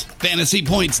Points.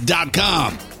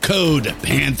 FantasyPoints.com, code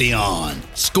Pantheon.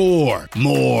 Score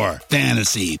more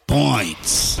fantasy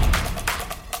points.